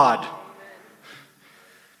of God.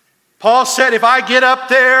 Paul said, if I get up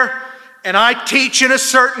there and I teach in a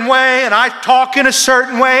certain way, and I talk in a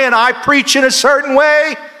certain way, and I preach in a certain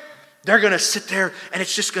way, they're going to sit there and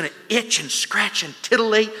it's just going to itch and scratch and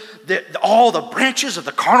titillate all the branches of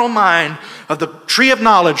the carnal mind of the tree of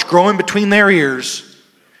knowledge growing between their ears.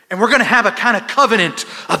 And we're going to have a kind of covenant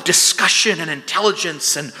of discussion and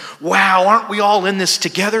intelligence and, wow, aren't we all in this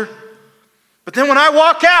together? But then when I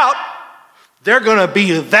walk out, they're going to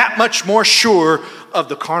be that much more sure of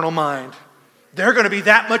the carnal mind. They're going to be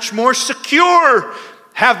that much more secure,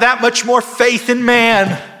 have that much more faith in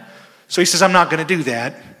man. So he says, I'm not going to do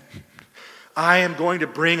that. I am going to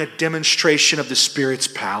bring a demonstration of the Spirit's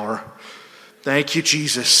power. Thank you,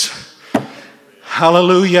 Jesus.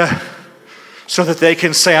 Hallelujah. So that they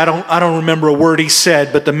can say, I don't remember a word he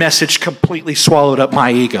said, but the message completely swallowed up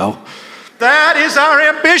my ego. That is our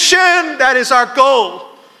ambition. That is our goal.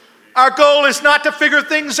 Our goal is not to figure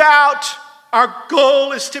things out. Our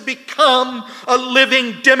goal is to become a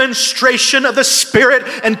living demonstration of the Spirit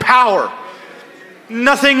and power.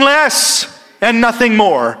 Nothing less and nothing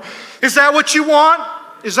more. Is that what you want?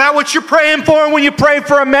 Is that what you're praying for when you pray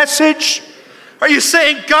for a message? Are you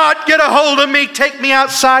saying, God, get a hold of me, take me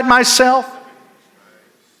outside myself?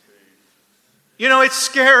 You know, it's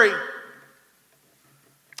scary.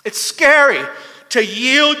 It's scary to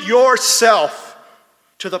yield yourself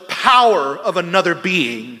to the power of another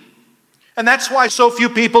being. And that's why so few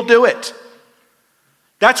people do it.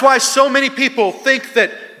 That's why so many people think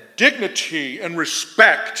that dignity and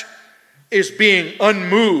respect is being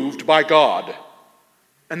unmoved by God.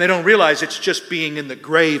 And they don't realize it's just being in the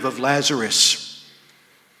grave of Lazarus.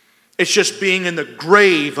 It's just being in the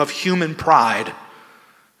grave of human pride.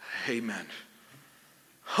 Amen.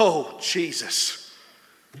 Oh, Jesus.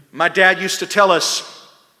 My dad used to tell us,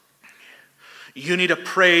 you need to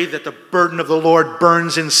pray that the burden of the Lord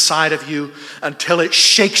burns inside of you until it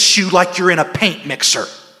shakes you like you're in a paint mixer.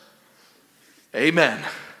 Amen.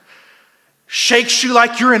 Shakes you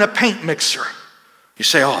like you're in a paint mixer. You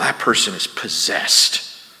say, oh, that person is possessed.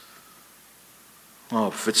 Well,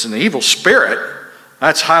 if it's an evil spirit,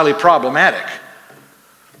 that's highly problematic.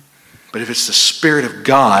 But if it's the Spirit of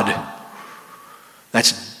God,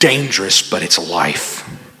 that's dangerous, but it's life.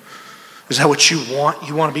 Is that what you want?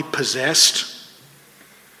 You want to be possessed?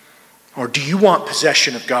 Or do you want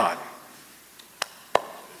possession of God?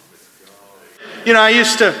 You know, I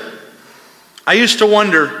used to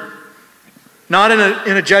wonder, not in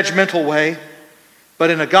a judgmental way, but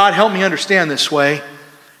in a God help me understand this way.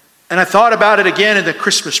 And I thought about it again in the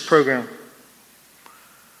Christmas program.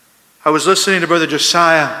 I was listening to Brother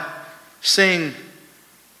Josiah sing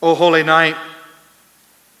O Holy Night.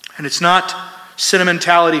 And it's not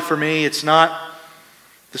sentimentality for me. It's not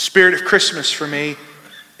the spirit of Christmas for me.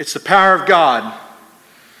 It's the power of God.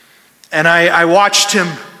 And I watched him,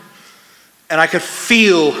 and I could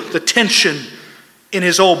feel the tension in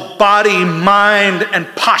his whole body, mind, and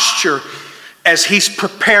posture as he's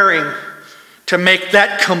preparing to make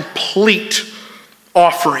that complete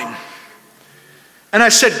offering. And I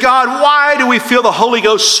said, God, why do we feel the Holy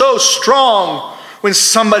Ghost so strong when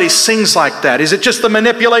somebody sings like that? Is it just the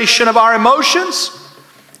manipulation of our emotions?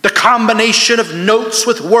 The combination of notes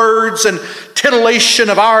with words and titillation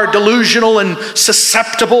of our delusional and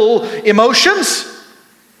susceptible emotions?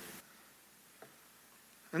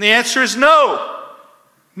 And the answer is no.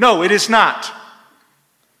 No, it is not.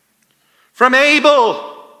 From Abel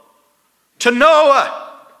to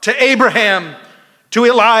Noah to Abraham to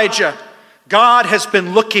Elijah, God has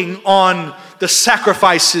been looking on the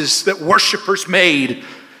sacrifices that worshipers made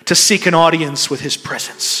to seek an audience with his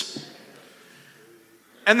presence.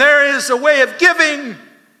 And there is a way of giving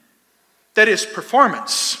that is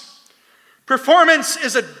performance. Performance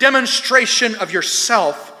is a demonstration of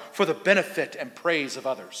yourself for the benefit and praise of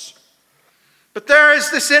others. But there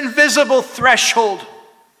is this invisible threshold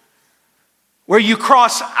where you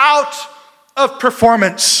cross out of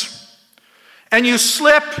performance and you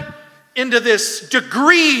slip into this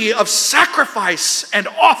degree of sacrifice and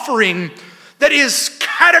offering that is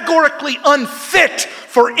categorically unfit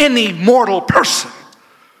for any mortal person.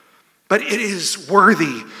 But it is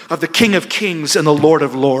worthy of the King of Kings and the Lord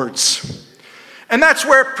of Lords. And that's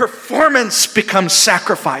where performance becomes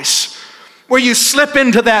sacrifice, where you slip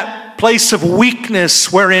into that place of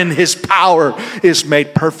weakness wherein his power is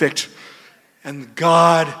made perfect. And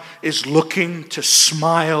God is looking to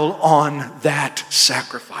smile on that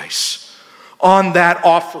sacrifice, on that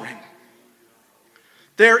offering.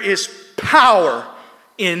 There is power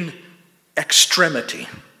in extremity.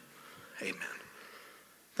 Amen.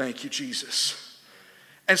 Thank you, Jesus.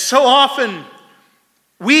 And so often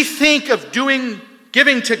we think of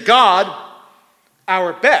giving to God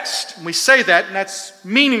our best. And we say that, and that's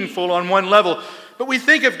meaningful on one level. But we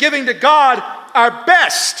think of giving to God our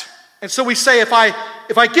best. And so we say, if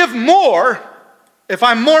I give more, if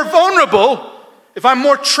I'm more vulnerable, if I'm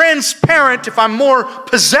more transparent, if I'm more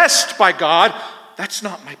possessed by God, that's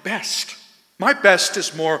not my best. My best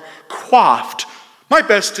is more coiffed. My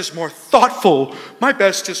best is more thoughtful. My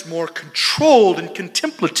best is more controlled and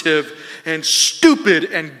contemplative and stupid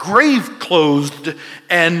and grave-clothed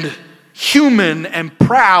and human and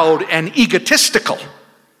proud and egotistical.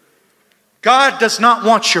 God does not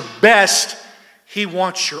want your best. He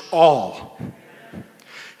wants your all.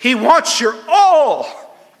 He wants your all.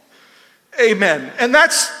 Amen. And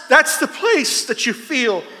that's the place that you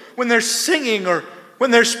feel when there's singing or when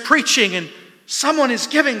there's preaching and someone is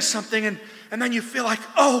giving something and then you feel like,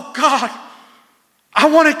 oh God, I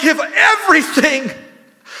want to give everything.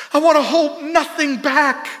 I want to hold nothing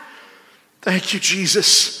back. Thank you,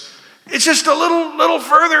 Jesus. It's just a little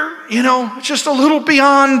further, just a little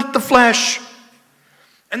beyond the flesh.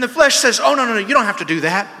 And the flesh says, oh, no, you don't have to do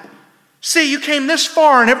that. See, you came this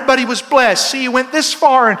far and everybody was blessed. See, you went this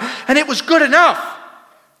far and it was good enough.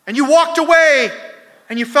 And you walked away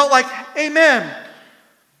and you felt like, amen.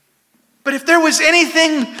 But if there was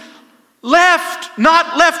anything left,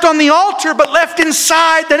 not left on the altar, but left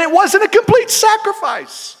inside, then it wasn't a complete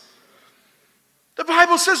sacrifice. The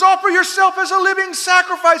Bible says, offer yourself as a living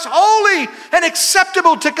sacrifice, holy and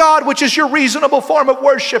acceptable to God, which is your reasonable form of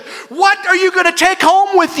worship. What are you going to take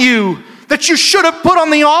home with you that you should have put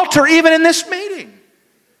on the altar even in this meeting?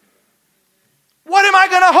 What am I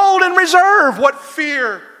going to hold in reserve? What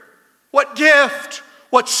fear? What gift?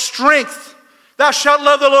 What strength? Thou shalt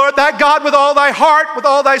love the Lord thy God with all thy heart, with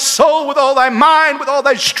all thy soul, with all thy mind, with all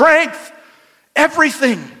thy strength.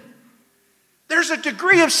 Everything. There's a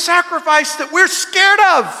degree of sacrifice that we're scared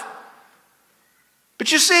of.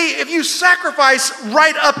 But you see, if you sacrifice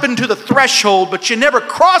right up into the threshold, but you never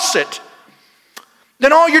cross it,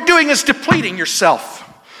 then all you're doing is depleting yourself.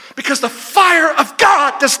 Because the fire of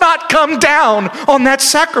God does not come down on that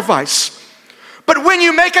sacrifice. But when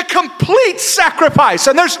you make a complete sacrifice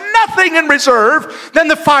and there's nothing in reserve, then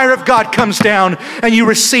the fire of God comes down and you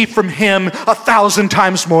receive from Him 1,000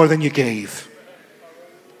 times more than you gave.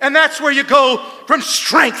 And that's where you go from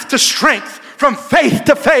strength to strength, from faith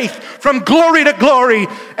to faith, from glory to glory,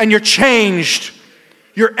 and you're changed.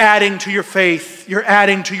 You're adding to your faith. You're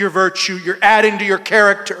adding to your virtue. You're adding to your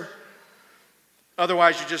character.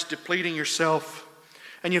 Otherwise, you're just depleting yourself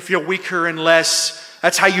and you feel weaker and less.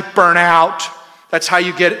 That's how you burn out. That's how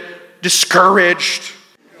you get discouraged.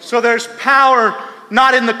 So there's power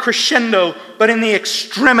not in the crescendo, but in the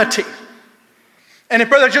extremity. And if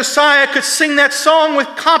Brother Josiah could sing that song with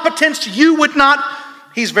competence, you would not.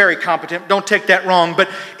 He's very competent, don't take that wrong. But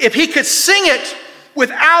if he could sing it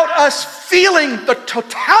without us feeling the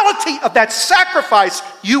totality of that sacrifice,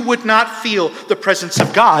 you would not feel the presence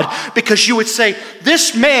of God. Because you would say,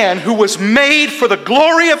 this man who was made for the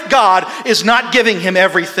glory of God is not giving him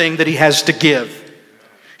everything that he has to give.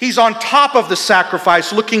 He's on top of the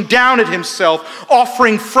sacrifice, looking down at himself,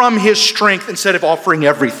 offering from his strength instead of offering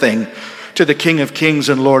everything to the King of Kings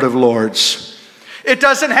and Lord of Lords. It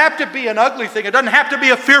doesn't have to be an ugly thing. It doesn't have to be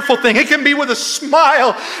a fearful thing. It can be with a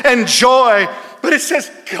smile and joy. But it says,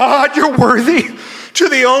 God, you're worthy. To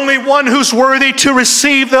the only one who's worthy to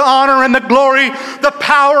receive the honor and the glory, the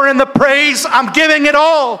power and the praise, I'm giving it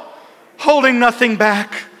all, holding nothing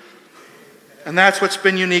back. And that's what's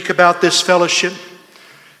been unique about this fellowship,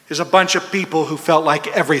 is a bunch of people who felt like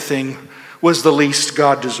everything was the least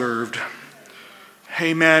God deserved.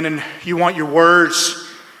 Amen. And you want your words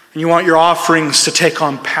and you want your offerings to take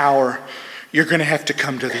on power, you're going to have to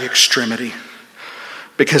come to the extremity,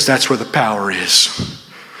 because that's where the power is.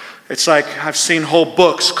 It's like I've seen whole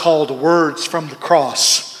books called Words from the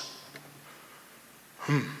Cross.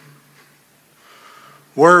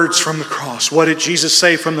 Words from the cross. What did Jesus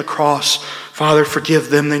say from the cross? Father, forgive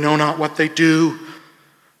them. They know not what they do.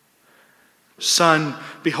 Son,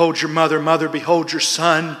 behold your mother. Mother, behold your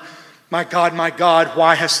son. My God,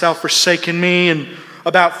 why hast thou forsaken me? And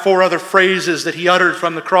about 4 other phrases that he uttered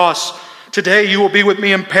from the cross. Today you will be with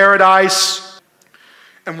me in paradise.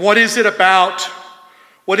 And what is it about?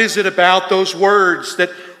 What is it about those words that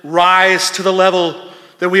rise to the level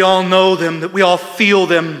that we all know them, that we all feel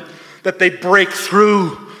them, that they break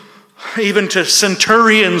through even to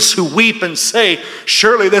centurions who weep and say,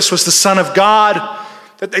 surely this was the Son of God,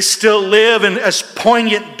 that they still live in as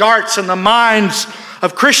poignant darts in the minds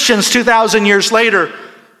of Christians 2,000 years later,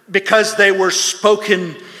 because they were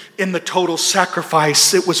spoken in the total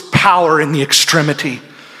sacrifice. It was power in the extremity.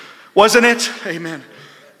 Wasn't it? Amen.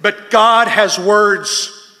 But God has words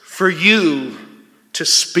for you to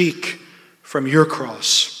speak from your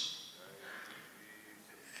cross.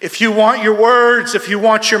 If you want your words, if you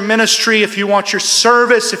want your ministry, if you want your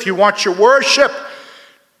service, if you want your worship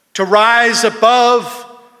to rise above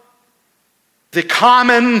the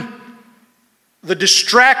common, the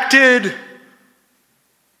distracted,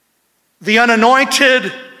 the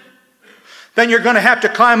unanointed, then you're going to have to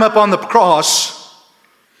climb up on the cross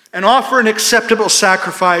and offer an acceptable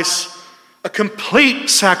sacrifice, a complete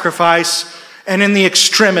sacrifice, and in the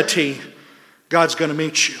extremity, God's going to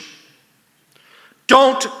meet you.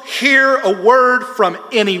 Don't hear a word from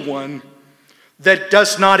anyone that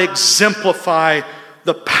does not exemplify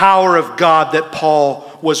the power of God that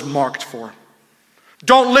Paul was marked for.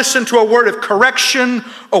 Don't listen to a word of correction,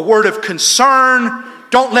 a word of concern.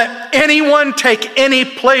 Don't let anyone take any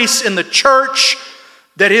place in the church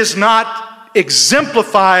that is not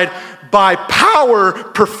exemplified by power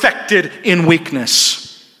perfected in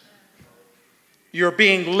weakness. You're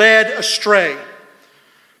being led astray.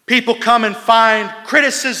 People come and find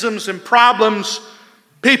criticisms and problems.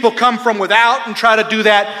 People come from without and try to do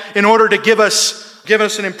that in order to give us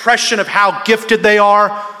an impression of how gifted they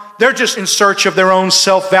are. They're just in search of their own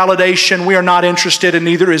self-validation. We are not interested, and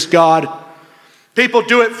neither is God. People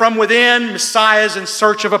do it from within. Messiah's in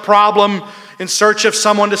search of a problem, in search of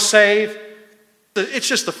someone to save. It's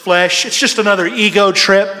just the flesh. It's just another ego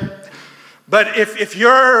trip. But if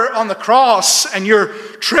you're on the cross and you're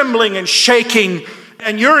trembling and shaking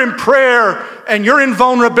and you're in prayer and you're in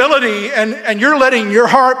vulnerability and you're letting your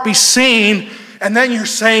heart be seen, and then you're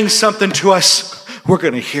saying something to us, we're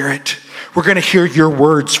going to hear it. We're going to hear your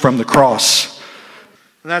words from the cross.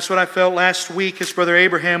 And that's what I felt last week as Brother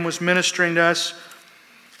Abraham was ministering to us.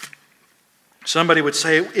 Somebody would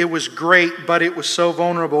say, it was great, but it was so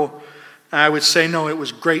vulnerable. I would say, no, it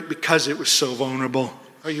was great because it was so vulnerable.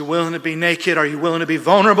 Are you willing to be naked? Are you willing to be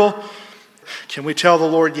vulnerable? Can we tell the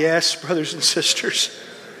Lord yes, brothers and sisters?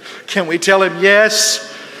 Can we tell Him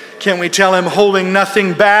yes? Can we tell Him holding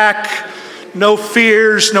nothing back? No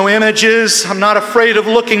fears, no images. I'm not afraid of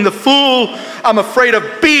looking the fool. I'm afraid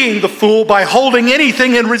of being the fool by holding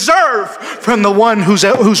anything in reserve from the one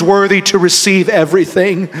who's worthy to receive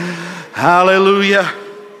everything. Hallelujah.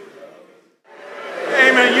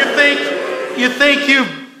 Amen. You think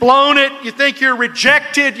you've blown it. You think you're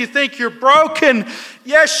rejected. You think you're broken.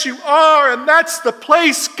 Yes, you are. And that's the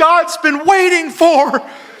place God's been waiting for.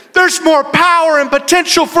 There's more power and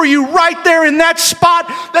potential for you right there in that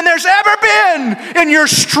spot than there's ever been in your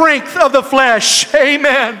strength of the flesh.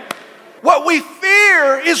 Amen. What we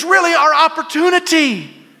fear is really our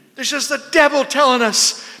opportunity. There's just the devil telling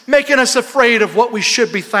us, making us afraid of what we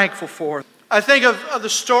should be thankful for. I think of the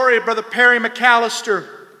story of Brother Perry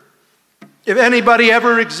McAllister. If anybody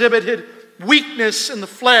ever exhibited weakness in the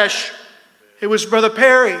flesh, it was Brother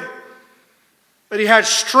Perry. But he had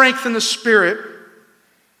strength in the spirit.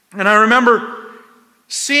 And I remember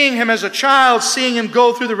seeing him as a child, seeing him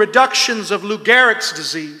go through the reductions of Lou Gehrig's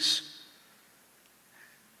disease.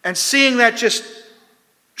 And seeing that just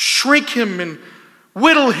shrink him and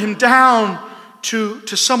whittle him down to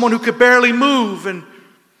someone who could barely move. And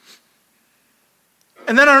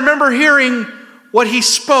then I remember hearing what he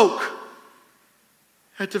spoke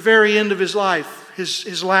at the very end of his life,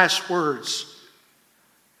 his last words.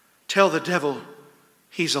 Tell the devil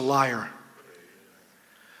he's a liar.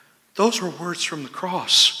 Those were words from the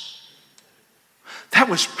cross. That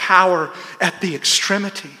was power at the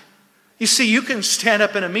extremity. You see, you can stand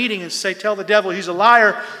up in a meeting and say, tell the devil he's a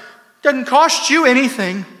liar. Doesn't cost you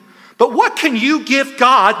anything. But what can you give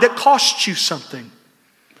God that costs you something?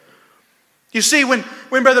 You see, when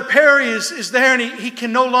Brother Perry is there and he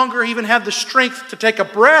can no longer even have the strength to take a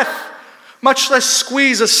breath, much less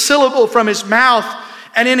squeeze a syllable from his mouth,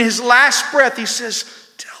 and in his last breath he says,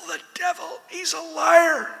 tell the devil he's a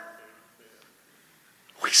liar.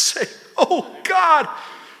 We say, oh God,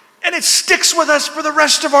 and it sticks with us for the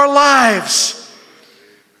rest of our lives.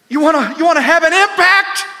 You want to have an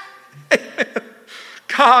impact? Amen.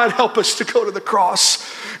 God, help us to go to the cross.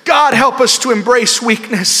 God, help us to embrace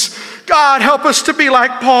weakness. God, help us to be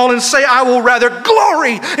like Paul and say, I will rather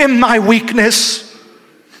glory in my weakness.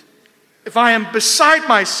 If I am beside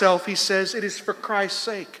myself, he says, it is for Christ's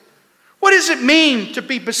sake. What does it mean to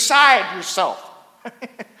be beside yourself?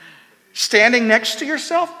 Standing next to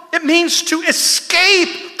yourself? It means to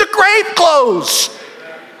escape the grave clothes.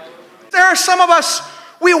 There are some of us,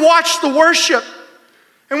 we watch the worship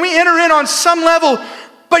and we enter in on some level,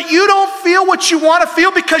 but you don't feel what you want to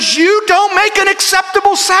feel because you don't make an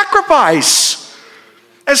acceptable sacrifice.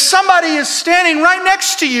 As somebody is standing right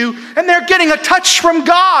next to you and they're getting a touch from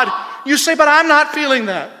God, you say, but I'm not feeling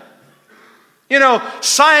that. You know,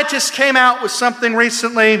 scientists came out with something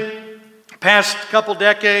recently, past couple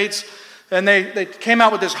decades, and they came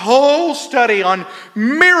out with this whole study on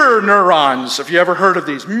mirror neurons. Have you ever heard of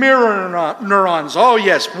these? Mirror neurons. Oh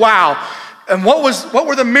yes, wow. And what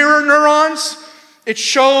were the mirror neurons? It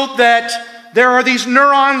showed that there are these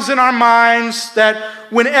neurons in our minds that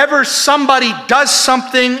whenever somebody does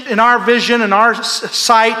something in our vision, in our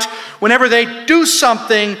sight, whenever they do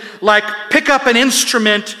something like pick up an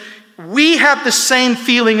instrument, we have the same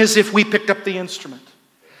feeling as if we picked up the instrument.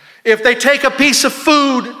 If they take a piece of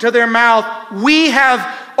food to their mouth, we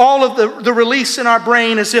have all of the release in our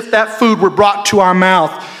brain as if that food were brought to our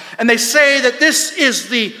mouth. And they say that this is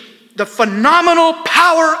the phenomenal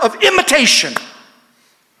power of imitation.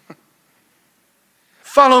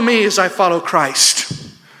 Follow me as I follow Christ.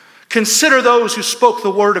 Consider those who spoke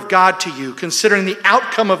the word of God to you. Considering the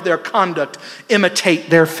outcome of their conduct, imitate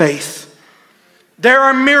their faith. There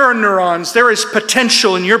are mirror neurons. There is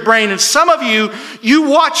potential in your brain. And some of you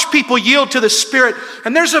watch people yield to the Spirit,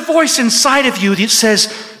 and there's a voice inside of you that says,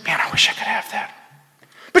 man, I wish I could have that.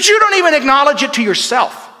 But you don't even acknowledge it to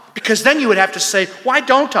yourself, because then you would have to say, why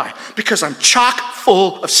don't I? Because I'm chock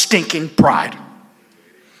full of stinking pride.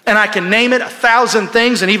 And I can name it 1,000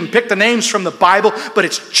 things and even pick the names from the Bible, but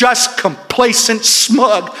it's just complacent,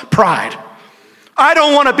 smug pride. I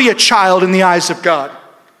don't want to be a child in the eyes of God.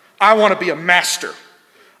 I want to be a master.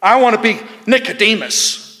 I want to be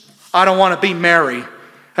Nicodemus. I don't want to be Mary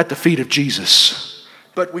at the feet of Jesus.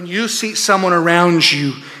 But when you see someone around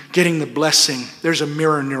you getting the blessing, there's a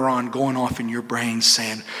mirror neuron going off in your brain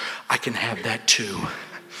saying, I can have that too.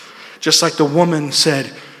 Just like the woman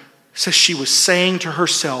says she was saying to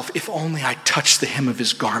herself, if only I touch the hem of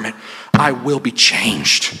his garment, I will be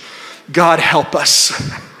changed. God help us.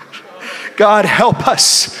 God help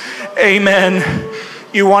us. Amen.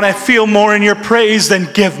 You want to feel more in your praise,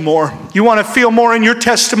 then give more. You want to feel more in your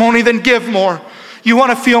testimony, then give more. You want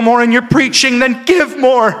to feel more in your preaching, then give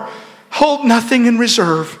more. Hold nothing in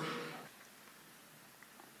reserve.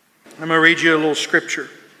 I'm going to read you a little scripture.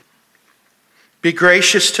 Be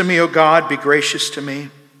gracious to me, O God, be gracious to me.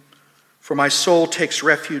 For my soul takes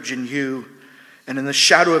refuge in you, and in the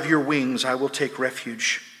shadow of your wings I will take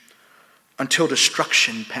refuge until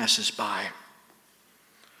destruction passes by.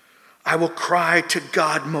 I will cry to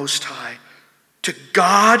God Most High, to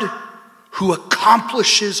God who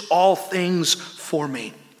accomplishes all things for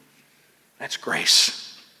me. That's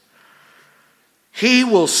grace. He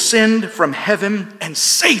will send from heaven and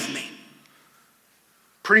save me.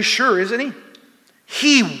 Pretty sure, isn't he?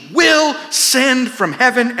 He will send from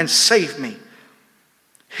heaven and save me.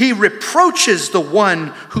 He reproaches the one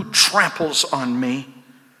who tramples on me.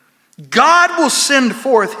 God will send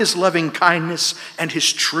forth his loving kindness and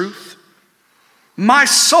his truth. My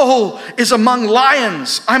soul is among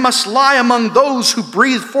lions. I must lie among those who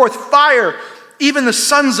breathe forth fire, even the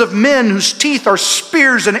sons of men whose teeth are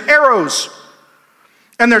spears and arrows,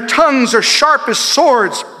 and their tongues are sharp as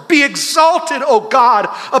swords. Be exalted, O God,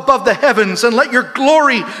 above the heavens, and let your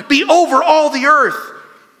glory be over all the earth.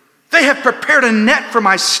 They have prepared a net for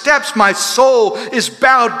my steps. My soul is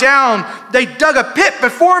bowed down. They dug a pit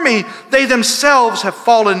before me. They themselves have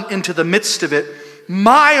fallen into the midst of it.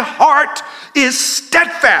 My heart is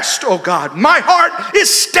steadfast, O God. My heart is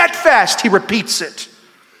steadfast. He repeats it.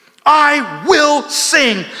 I will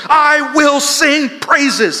sing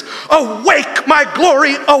praises. Awake, my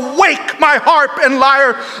glory, awake, my harp and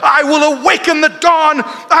lyre. I will awaken the dawn.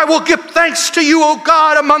 I will give thanks to you, O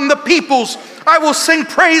God, among the peoples. I will sing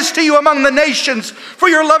praise to you among the nations, for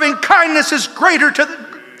your loving kindness is great to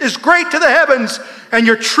the heavens, and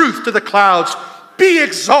your truth to the clouds. Be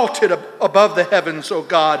exalted above the heavens, O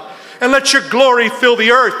God, and let your glory fill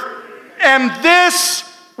the earth. And this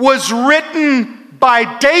was written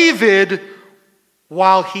by David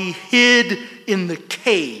while he hid in the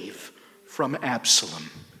cave from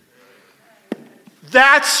Absalom.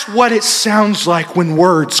 That's what it sounds like when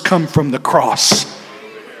words come from the cross.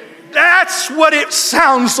 That's what it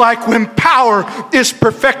sounds like when power is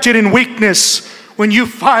perfected in weakness, when you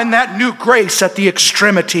find that new grace at the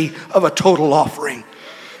extremity of a total offering.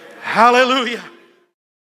 Hallelujah.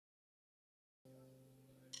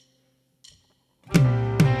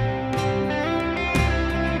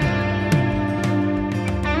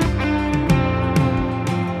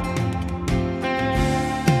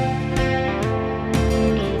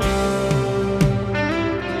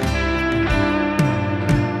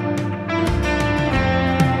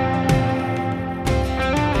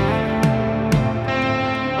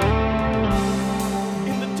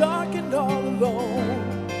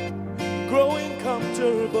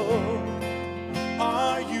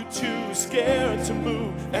 Scared to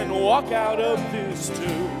move and walk out of this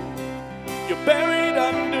tomb. You're buried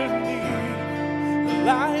underneath the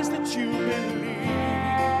lies that you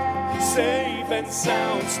believe. Safe and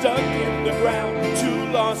sound, stuck in the ground, too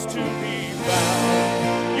lost to be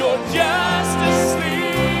found. You're just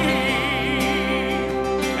asleep,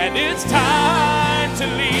 and it's time to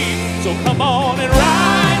leave. So come on and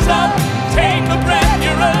rise up, take a breath,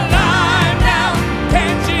 you're alive now.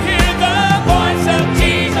 Can't you hear the voice of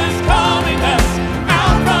Jesus calling us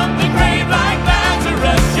out from the grave like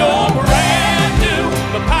Lazarus? You're brand new,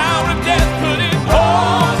 the power of death couldn't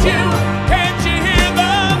hold you. Can't you hear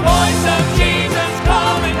the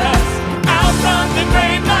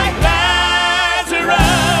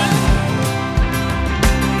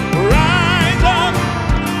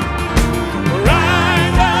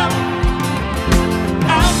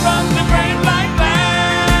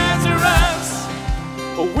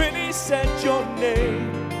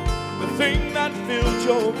healed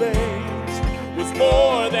your veins was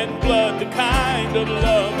more than blood, the kind of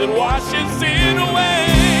love that washes sin away.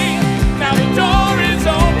 Now the door is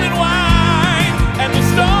open wide and the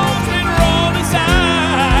stone's been rolled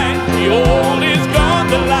aside. The old is gone,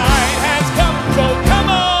 the light has come, so come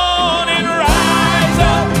on and rise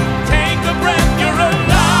up. Take a breath, you're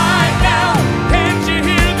alive now. Can't you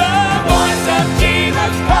hear the voice of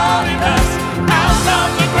Jesus calling us out from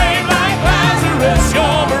the grave like Lazarus?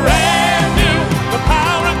 You're brand new, the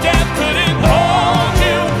power of death couldn't hold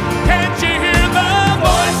you. Can't you hear the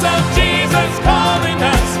voice of Jesus calling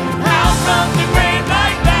us out from the grave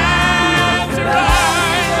like Lazarus?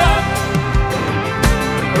 Rise up,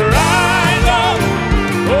 rise up,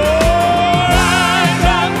 oh rise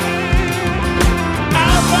up,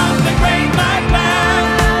 out from the grave like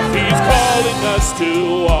Lazarus. He's calling us to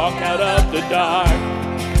walk out of the dark,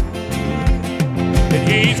 and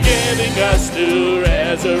he's giving us new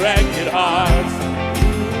resurrected hearts.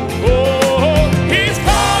 Oh, he's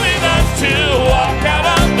calling us to walk out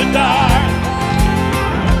of the dark,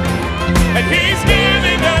 and he's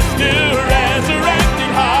giving us new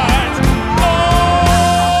resurrected hearts. Oh,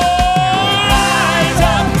 rise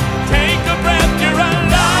up, take a breath, you're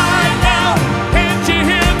alive now. Can't you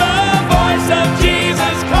hear the voice of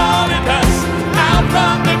Jesus calling us out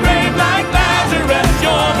from the grave like Lazarus?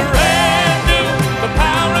 You're brand new, the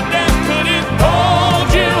power of death couldn't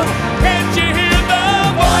hold you. Can't you hear the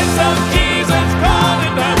voice of Jesus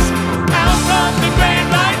calling us out from the grave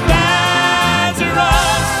like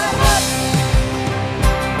Lazarus?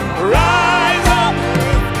 Rise up,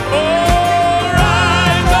 oh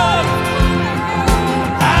rise up,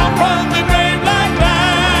 out from the grave like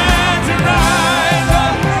Lazarus. Rise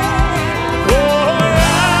up, oh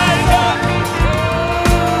rise up,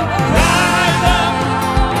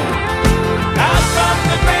 out from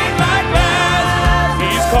the grave like Lazarus.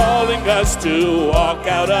 He's calling us to walk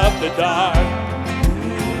out of the dark,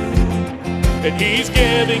 and he's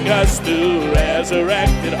giving us new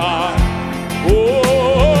resurrected heart.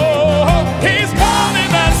 Oh, he's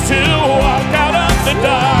calling us to walk out of the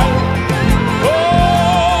dark,